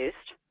mass-produced.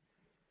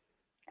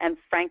 And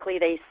frankly,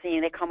 they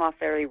come off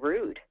very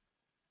rude.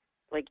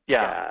 Like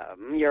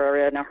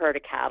you're in a herd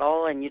of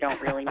cattle and you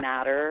don't really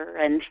matter,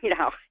 and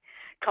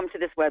come to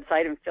this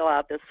website and fill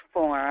out this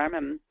form.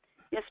 And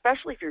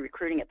especially if you're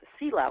recruiting at the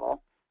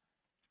C-level,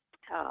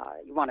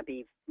 you want to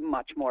be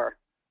much more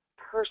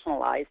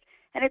personalized.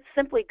 And it's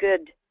simply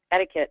good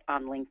etiquette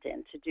on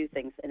LinkedIn to do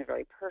things in a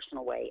very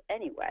personal way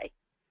anyway.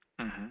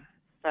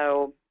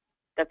 So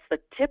that's the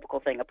typical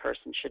thing a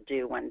person should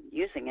do when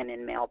using an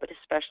in-mail, but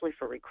especially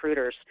for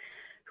recruiters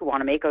who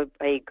want to make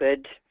a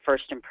good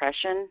first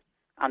impression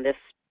on this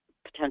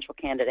potential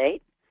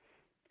candidate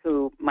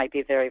who might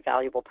be a very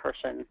valuable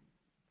person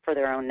for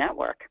their own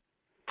network.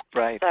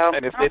 Right. So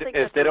and if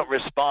they don't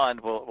respond,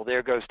 well,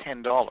 there goes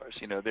 $10.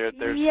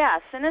 There's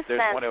yes, in a there's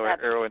sense, one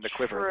that's arrow in the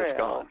quiver true. that's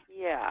gone.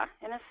 Yeah,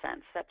 in a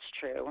sense, that's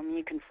true. I mean,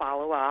 you can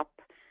follow up.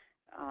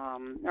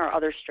 There are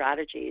other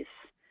strategies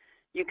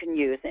you can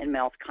use.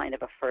 In-mail's kind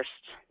of a first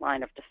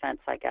line of defense,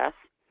 I guess.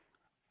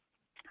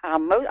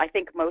 I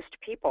think most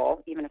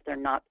people, even if they're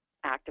not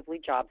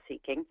actively job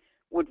seeking,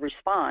 would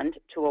respond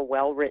to a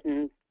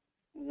well-written,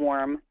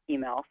 warm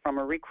email from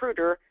a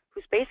recruiter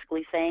who's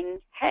basically saying,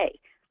 hey,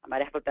 I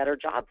might have a better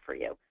job for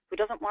you. Who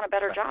doesn't want a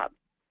better job?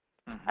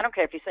 I don't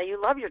care if you say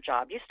you love your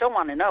job. You still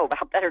want to know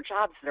about better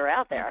jobs that are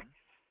out there.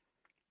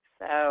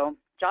 So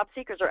job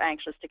seekers are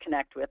anxious to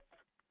connect with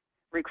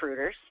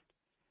recruiters,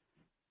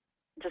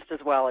 just as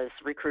well as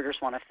recruiters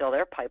want to fill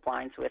their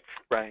pipelines with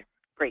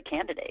great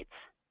candidates.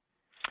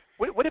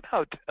 What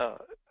about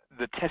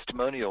the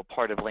testimonial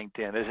part of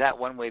LinkedIn? Is that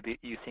one way that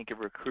you think a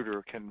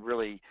recruiter can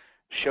really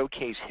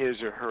showcase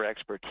his or her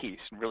expertise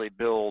and really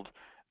build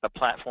a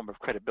platform of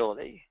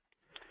credibility.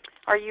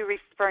 Are you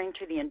referring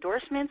to the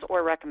endorsements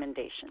or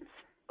recommendations?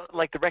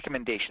 Like the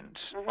recommendations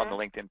on the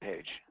LinkedIn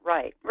page.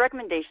 Right.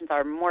 Recommendations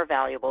are more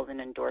valuable than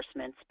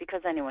endorsements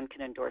because anyone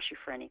can endorse you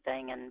for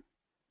anything, and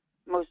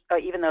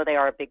even though they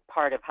are a big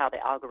part of how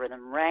the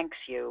algorithm ranks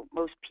you,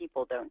 most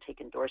people don't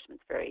take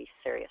endorsements very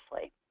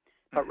seriously.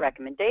 But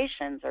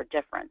recommendations are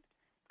different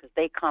because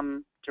they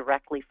come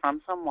directly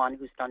from someone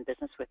who's done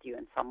business with you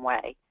in some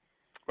way.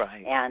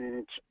 Right.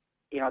 And,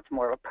 it's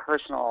more of a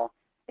personal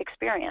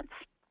experience.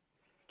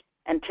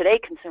 And today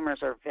consumers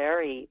are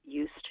very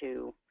used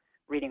to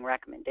reading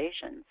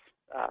recommendations,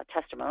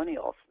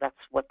 testimonials. That's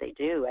what they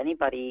do.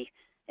 Anybody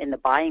in the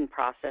buying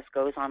process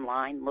goes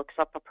online, looks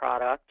up a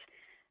product,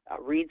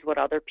 reads what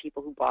other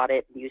people who bought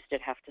it and used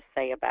it have to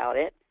say about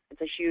it.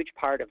 It's a huge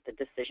part of the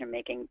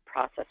decision-making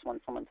process when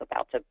someone's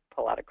about to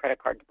pull out a credit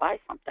card to buy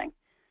something.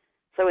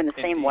 So in the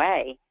same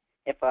way,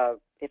 if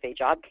a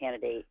job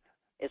candidate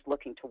is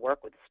looking to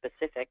work with a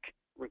specific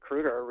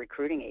recruiter or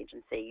recruiting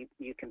agency,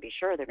 you can be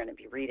sure they're going to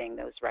be reading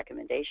those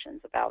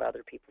recommendations about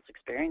other people's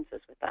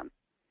experiences with them.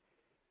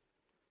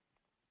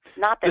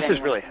 Not that anyone's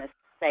going to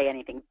say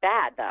anything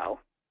bad, though.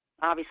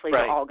 Obviously,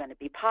 we're all going to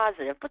be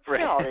positive, but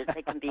still,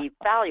 they can be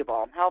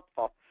valuable and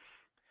helpful.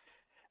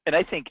 And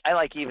I think I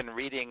like even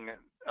reading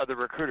other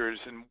recruiters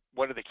and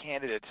what do the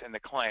candidates and the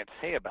clients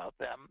say about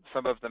them.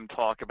 Some of them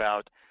talk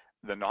about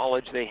the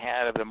knowledge they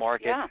had of the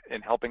market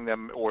and helping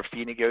them or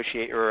fee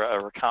negotiate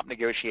or comp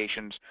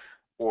negotiations,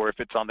 or if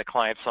it's on the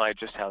client side,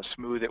 just how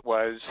smooth it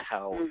was,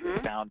 how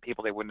they found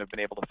people they wouldn't have been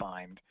able to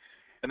find.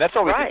 And that's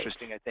always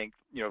interesting, I think,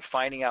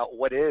 finding out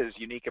what is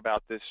unique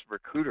about this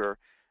recruiter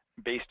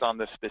based on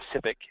the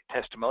specific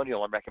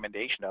testimonial and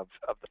recommendation of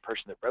the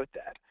person that wrote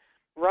that.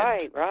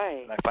 Right.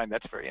 And I find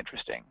that's very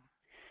interesting.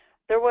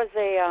 There was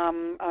a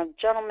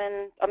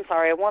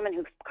woman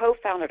who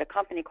co-founded a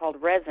company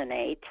called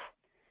Resonate,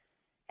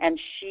 and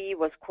she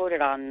was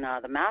quoted on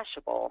the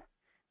Mashable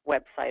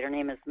website. Her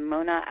name is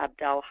Mona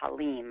Abdel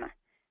Halim,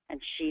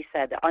 and she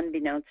said,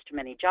 unbeknownst to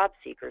many job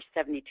seekers,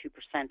 72%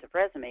 of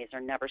resumes are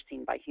never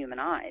seen by human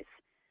eyes.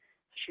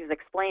 She was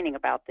explaining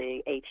about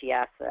the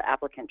ATS, the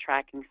applicant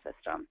tracking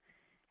system,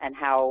 and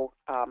how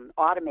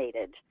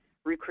automated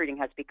recruiting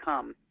has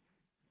become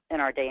in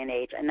our day and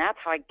age. And that's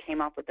how I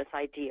came up with this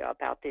idea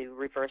about the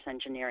reverse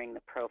engineering the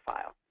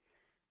profile.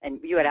 And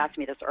you had asked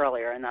me this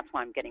earlier, and that's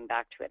why I'm getting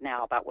back to it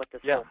now about what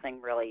this whole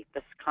thing really,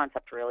 this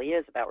concept really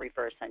is about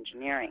reverse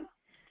engineering.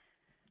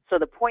 So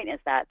the point is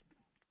that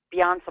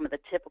beyond some of the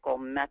typical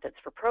methods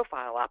for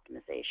profile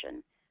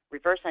optimization,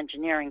 reverse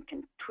engineering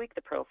can tweak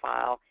the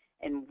profile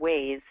in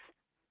ways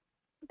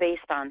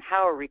based on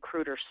how a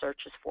recruiter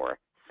searches for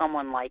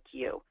someone like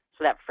you.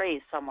 So that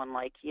phrase, someone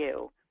like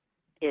you,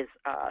 is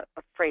a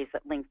phrase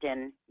that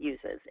LinkedIn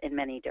uses in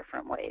many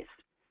different ways,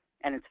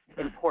 and it's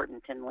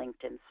important in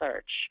LinkedIn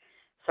search.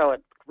 So a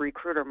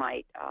recruiter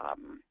might,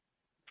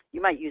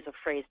 you might use a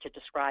phrase to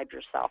describe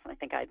yourself, and I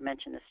think I had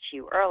mentioned this to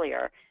you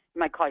earlier. You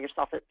might call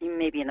yourself, you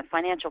may be in the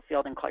financial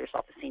field and call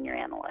yourself a senior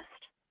analyst.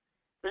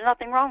 There's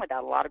nothing wrong with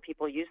that. A lot of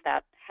people use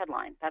that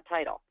headline, that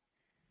title.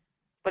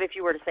 But if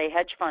you were to say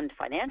hedge fund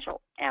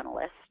financial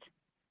analyst,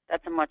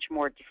 that's a much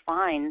more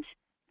defined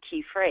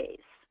key phrase.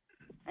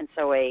 And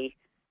so a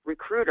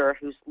recruiter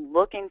who's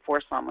looking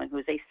for someone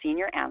who's a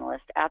senior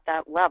analyst at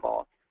that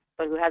level,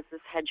 but who has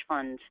this hedge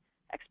fund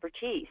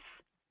expertise,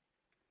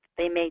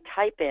 they may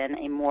type in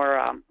a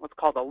more, what's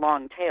called a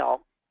long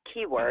tail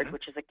keyword,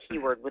 which is a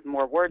keyword with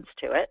more words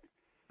to it,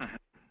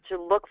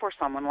 to look for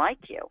someone like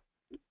you,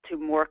 to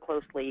more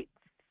closely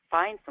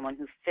find someone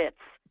who fits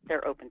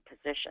their open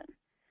position.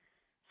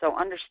 So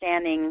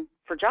understanding,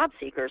 for job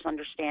seekers,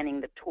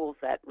 understanding the tools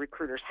that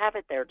recruiters have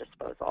at their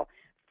disposal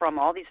from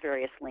all these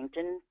various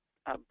LinkedIn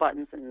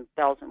buttons and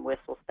bells and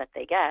whistles that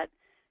they get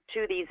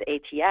to these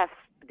ATS,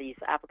 these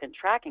applicant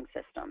tracking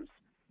systems,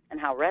 and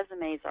how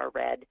resumes are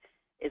read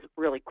is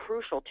really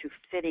crucial to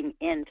fitting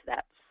into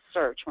that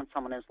search when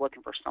someone is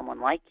looking for someone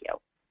like you.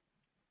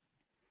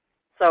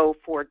 So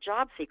for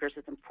job seekers,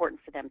 it's important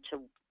for them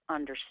to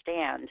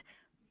understand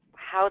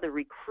how the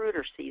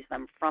recruiter sees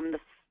them from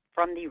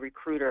the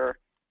recruiter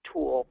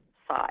tool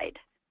side.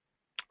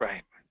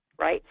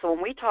 Right? So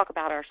when we talk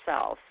about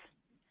ourselves,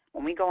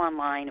 when we go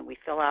online and we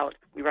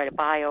write a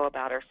bio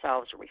about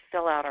ourselves or we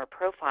fill out our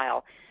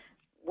profile,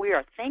 we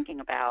are thinking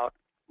about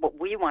what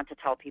we want to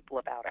tell people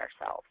about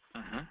ourselves.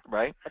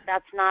 Right. But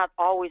that's not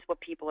always what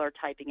people are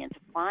typing in to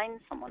find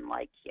someone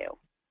like you.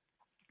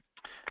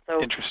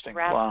 So interesting.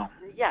 Wow.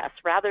 Yes,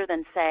 rather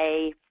than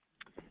say,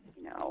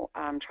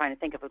 I'm trying to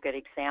think of a good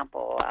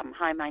example.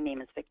 Hi, my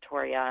name is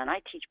Victoria, and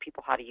I teach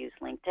people how to use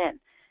LinkedIn.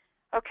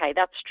 Okay,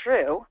 that's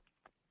true,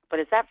 but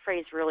is that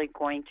phrase really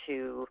going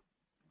to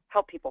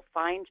help people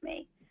find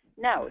me?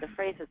 No, the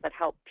phrases that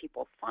help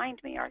people find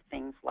me are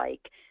things like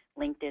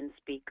LinkedIn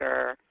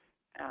speaker,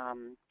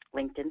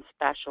 LinkedIn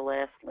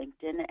specialist,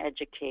 LinkedIn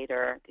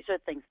educator. These are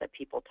things that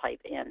people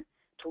type in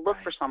to look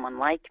for someone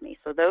like me.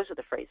 So those are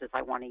the phrases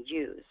I want to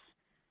use.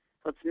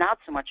 So it's not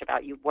so much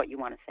about what you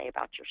want to say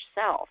about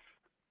yourself.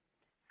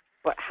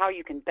 but how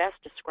you can best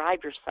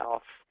describe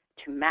yourself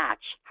to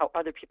match how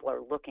other people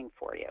are looking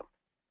for you.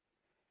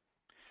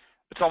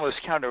 It's almost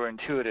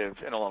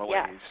counterintuitive in a lot of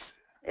Yes, ways.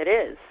 it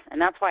is.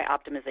 And that's why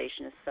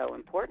optimization is so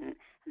important,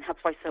 and that's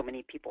why so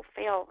many people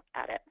fail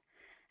at it.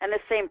 And the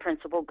same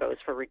principle goes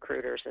for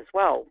recruiters as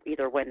well,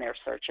 either when they're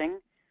searching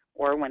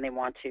or when they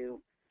want to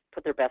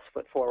put their best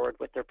foot forward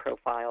with their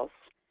profiles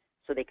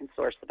so they can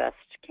source the best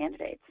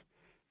candidates.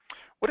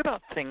 What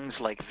about things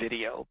like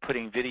video,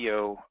 putting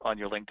video on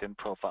your LinkedIn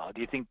profile?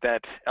 Do you think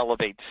that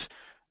elevates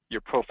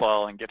your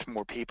profile and gets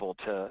more people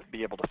to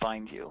be able to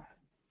find you?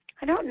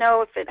 I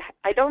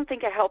don't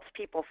think it helps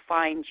people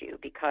find you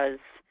because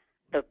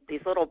these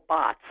little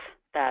bots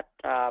that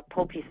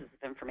pull pieces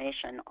of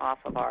information off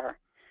of our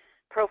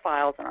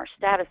profiles and our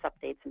status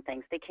updates and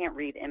things, they can't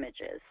read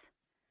images.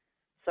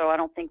 So I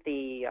don't think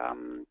the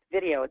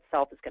video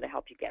itself is going to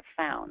help you get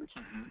found.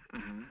 Mm-hmm,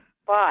 mm-hmm.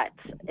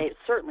 But it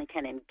certainly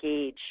can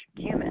engage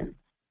humans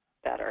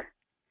better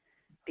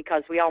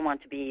because we all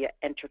want to be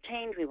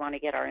entertained. We want to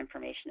get our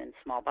information in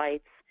small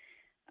bites.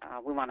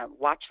 We want to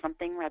watch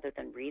something rather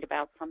than read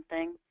about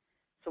something.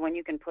 So when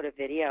you can put a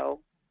video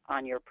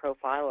on your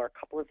profile or a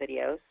couple of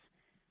videos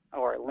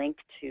or a link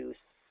to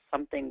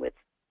something with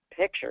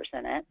pictures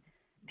in it,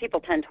 people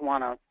tend to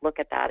want to look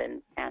at that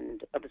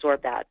and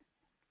absorb that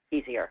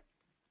easier.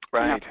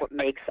 Right. And that's what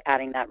makes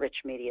adding that rich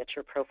media to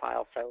your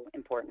profile so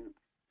important.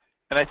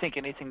 And I think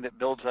anything that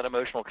builds that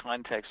emotional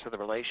context to the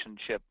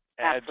relationship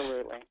adds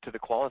Absolutely. to the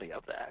quality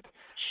of that.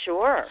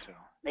 Sure. So.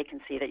 They can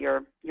see that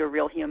you're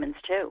real humans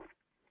too,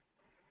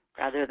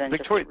 rather than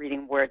Victoria, just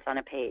reading words on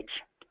a page.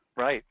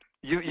 Right.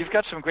 You've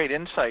got some great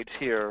insights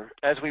here.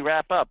 As we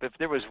wrap up, if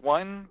there was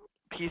one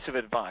piece of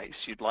advice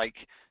you'd like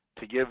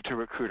to give to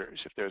recruiters,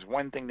 if there's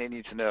one thing they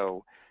need to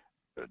know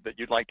that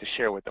you'd like to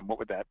share with them, what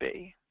would that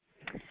be?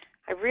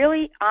 I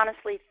really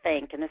honestly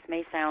think, and this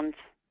may sound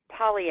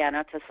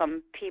Pollyanna to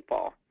some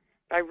people,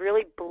 but I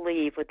really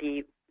believe with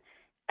the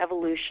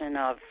evolution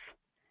of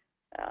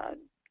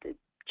the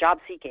job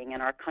seeking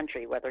in our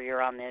country, whether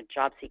you're on the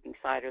job seeking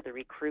side or the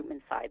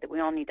recruitment side, that we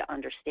all need to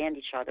understand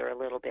each other a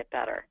little bit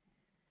better.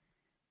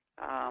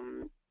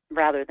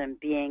 Rather than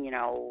being,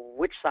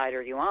 which side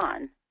are you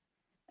on?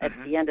 At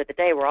the end of the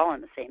day, we're all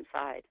on the same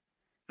side.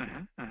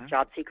 Mm-hmm, mm-hmm.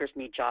 Job seekers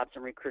need jobs,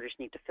 and recruiters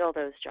need to fill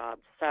those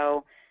jobs.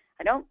 So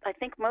I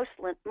think most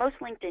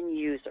LinkedIn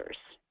users,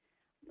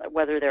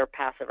 whether they're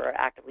passive or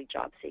actively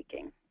job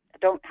seeking,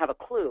 don't have a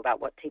clue about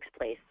what takes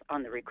place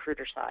on the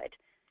recruiter side.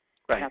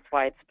 Right. And that's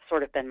why it's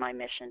sort of been my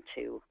mission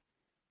to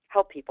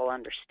help people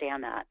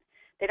understand that.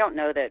 They don't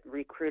know that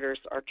recruiters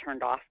are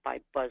turned off by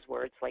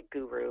buzzwords like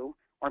guru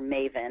or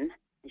maven.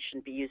 You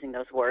shouldn't be using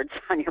those words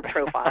on your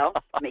profile.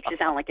 It makes you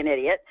sound like an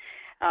idiot.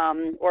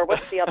 Or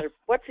what's the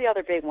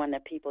other big one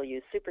that people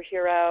use?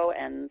 Superhero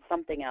and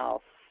something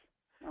else.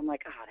 I'm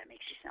like, that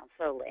makes you sound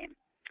so lame.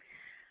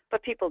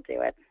 But people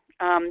do it.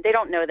 They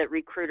don't know that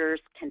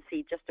recruiters can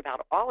see just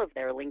about all of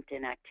their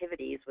LinkedIn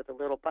activities with a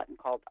little button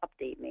called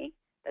Update Me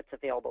that's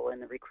available in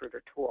the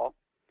Recruiter tool.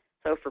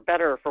 So for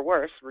better or for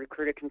worse, a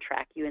recruiter can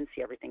track you and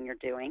see everything you're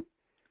doing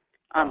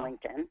on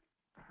LinkedIn.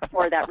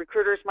 Or that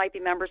recruiters might be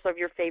members of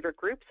your favorite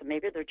groups, and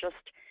maybe they're just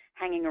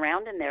hanging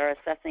around in there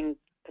assessing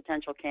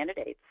potential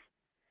candidates.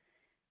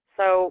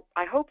 So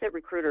I hope that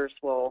recruiters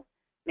will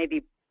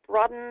maybe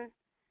broaden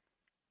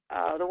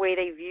the way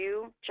they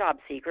view job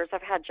seekers.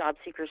 I've had job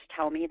seekers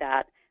tell me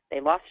that they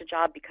lost a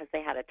job because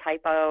they had a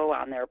typo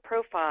on their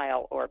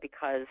profile or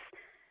because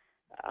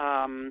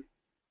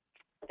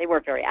they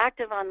weren't very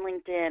active on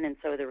LinkedIn, and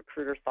so the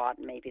recruiter thought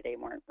maybe they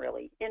weren't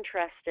really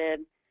interested.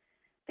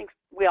 I think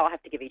we all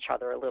have to give each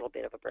other a little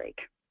bit of a break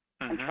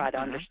and try to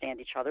understand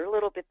each other a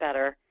little bit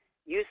better,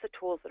 use the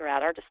tools that are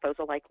at our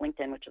disposal like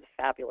LinkedIn, which is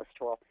a fabulous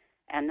tool,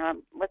 and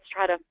let's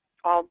try to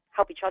all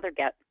help each other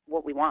get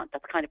what we want.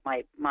 That's kind of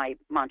my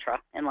mantra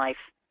in life.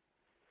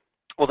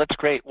 Well, that's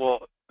great.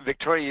 Well,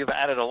 Victoria, you've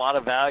added a lot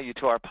of value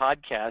to our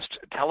podcast.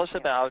 Tell us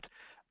about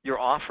your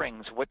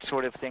offerings. What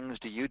sort of things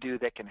do you do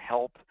that can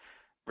help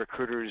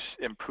recruiters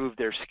improve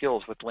their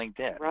skills with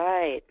LinkedIn?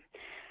 Right.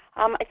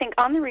 I think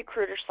on the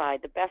recruiter side,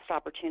 the best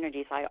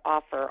opportunities I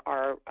offer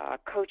are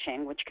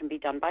coaching, which can be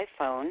done by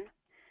phone.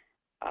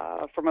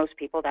 For most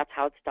people, that's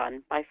how it's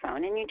done, by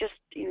phone. And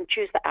you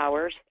choose the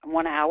hours,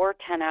 1 hour,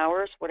 10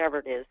 hours, whatever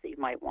it is that you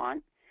might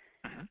want.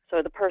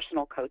 So the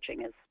personal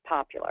coaching is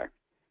popular.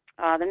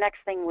 The next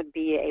thing would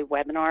be a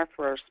webinar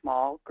for a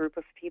small group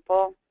of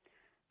people.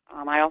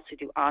 I also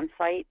do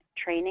on-site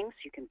trainings.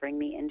 You can bring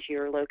me into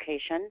your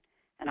location,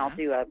 and I'll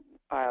do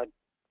a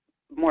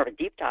more of a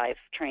deep dive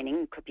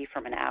training. It could be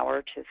from an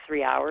hour to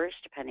 3 hours,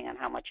 depending on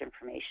how much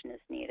information is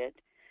needed.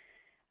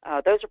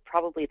 Those are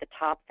probably the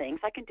top things.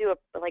 I can do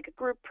a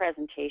group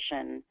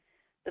presentation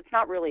that's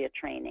not really a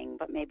training,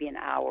 but maybe an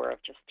hour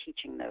of just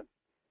teaching the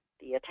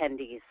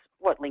attendees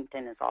what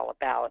LinkedIn is all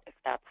about, if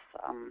that's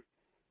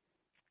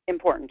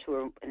important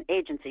to an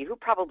agency who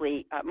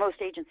probably,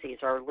 most agencies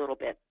are a little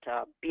bit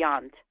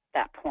beyond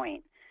that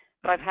point.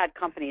 But I've had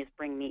companies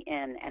bring me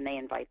in and they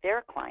invite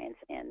their clients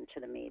into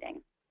the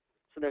meeting.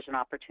 So there's an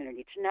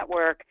opportunity to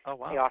network. Oh,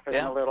 wow. They offer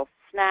them a little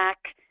snack.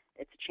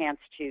 it's a chance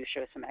to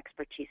show some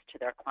expertise to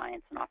their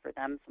clients and offer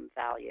them some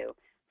value.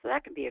 So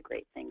that can be a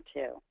great thing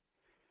too.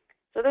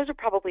 So those are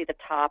probably the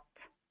top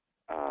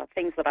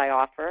things that I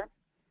offer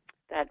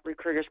that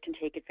recruiters can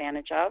take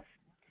advantage of.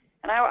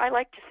 And I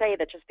like to say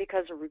that just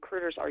because the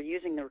recruiters are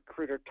using the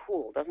recruiter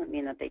tool doesn't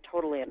mean that they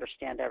totally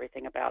understand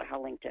everything about how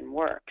LinkedIn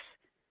works.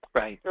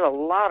 Right. There are a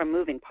lot of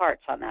moving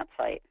parts on that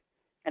site,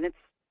 and it's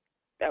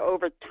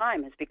over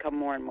time has become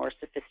more and more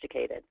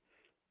sophisticated.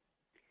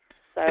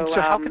 So, and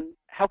so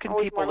how can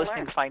people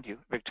listening find you,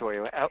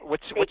 Victoria?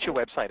 What's your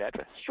website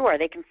address? Sure,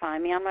 they can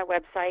find me on my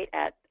website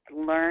at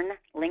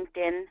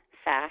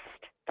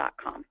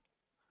learnlinkedinfast.com.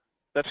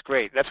 That's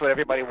great. That's what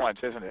everybody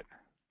wants, isn't it?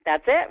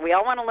 That's it. We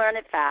all want to learn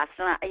it fast.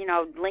 And,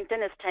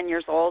 LinkedIn is 10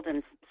 years old,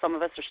 and some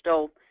of us are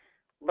still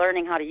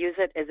learning how to use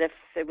it as if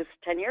it was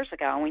 10 years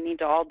ago. And we need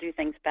to all do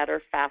things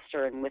better,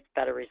 faster, and with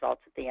better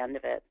results at the end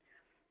of it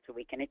so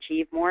we can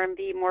achieve more and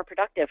be more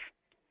productive.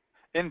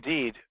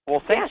 Indeed.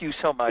 Well, thank you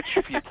so much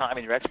for your time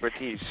and your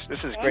expertise.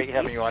 This is great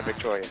having you on,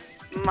 Victoria.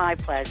 My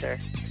pleasure.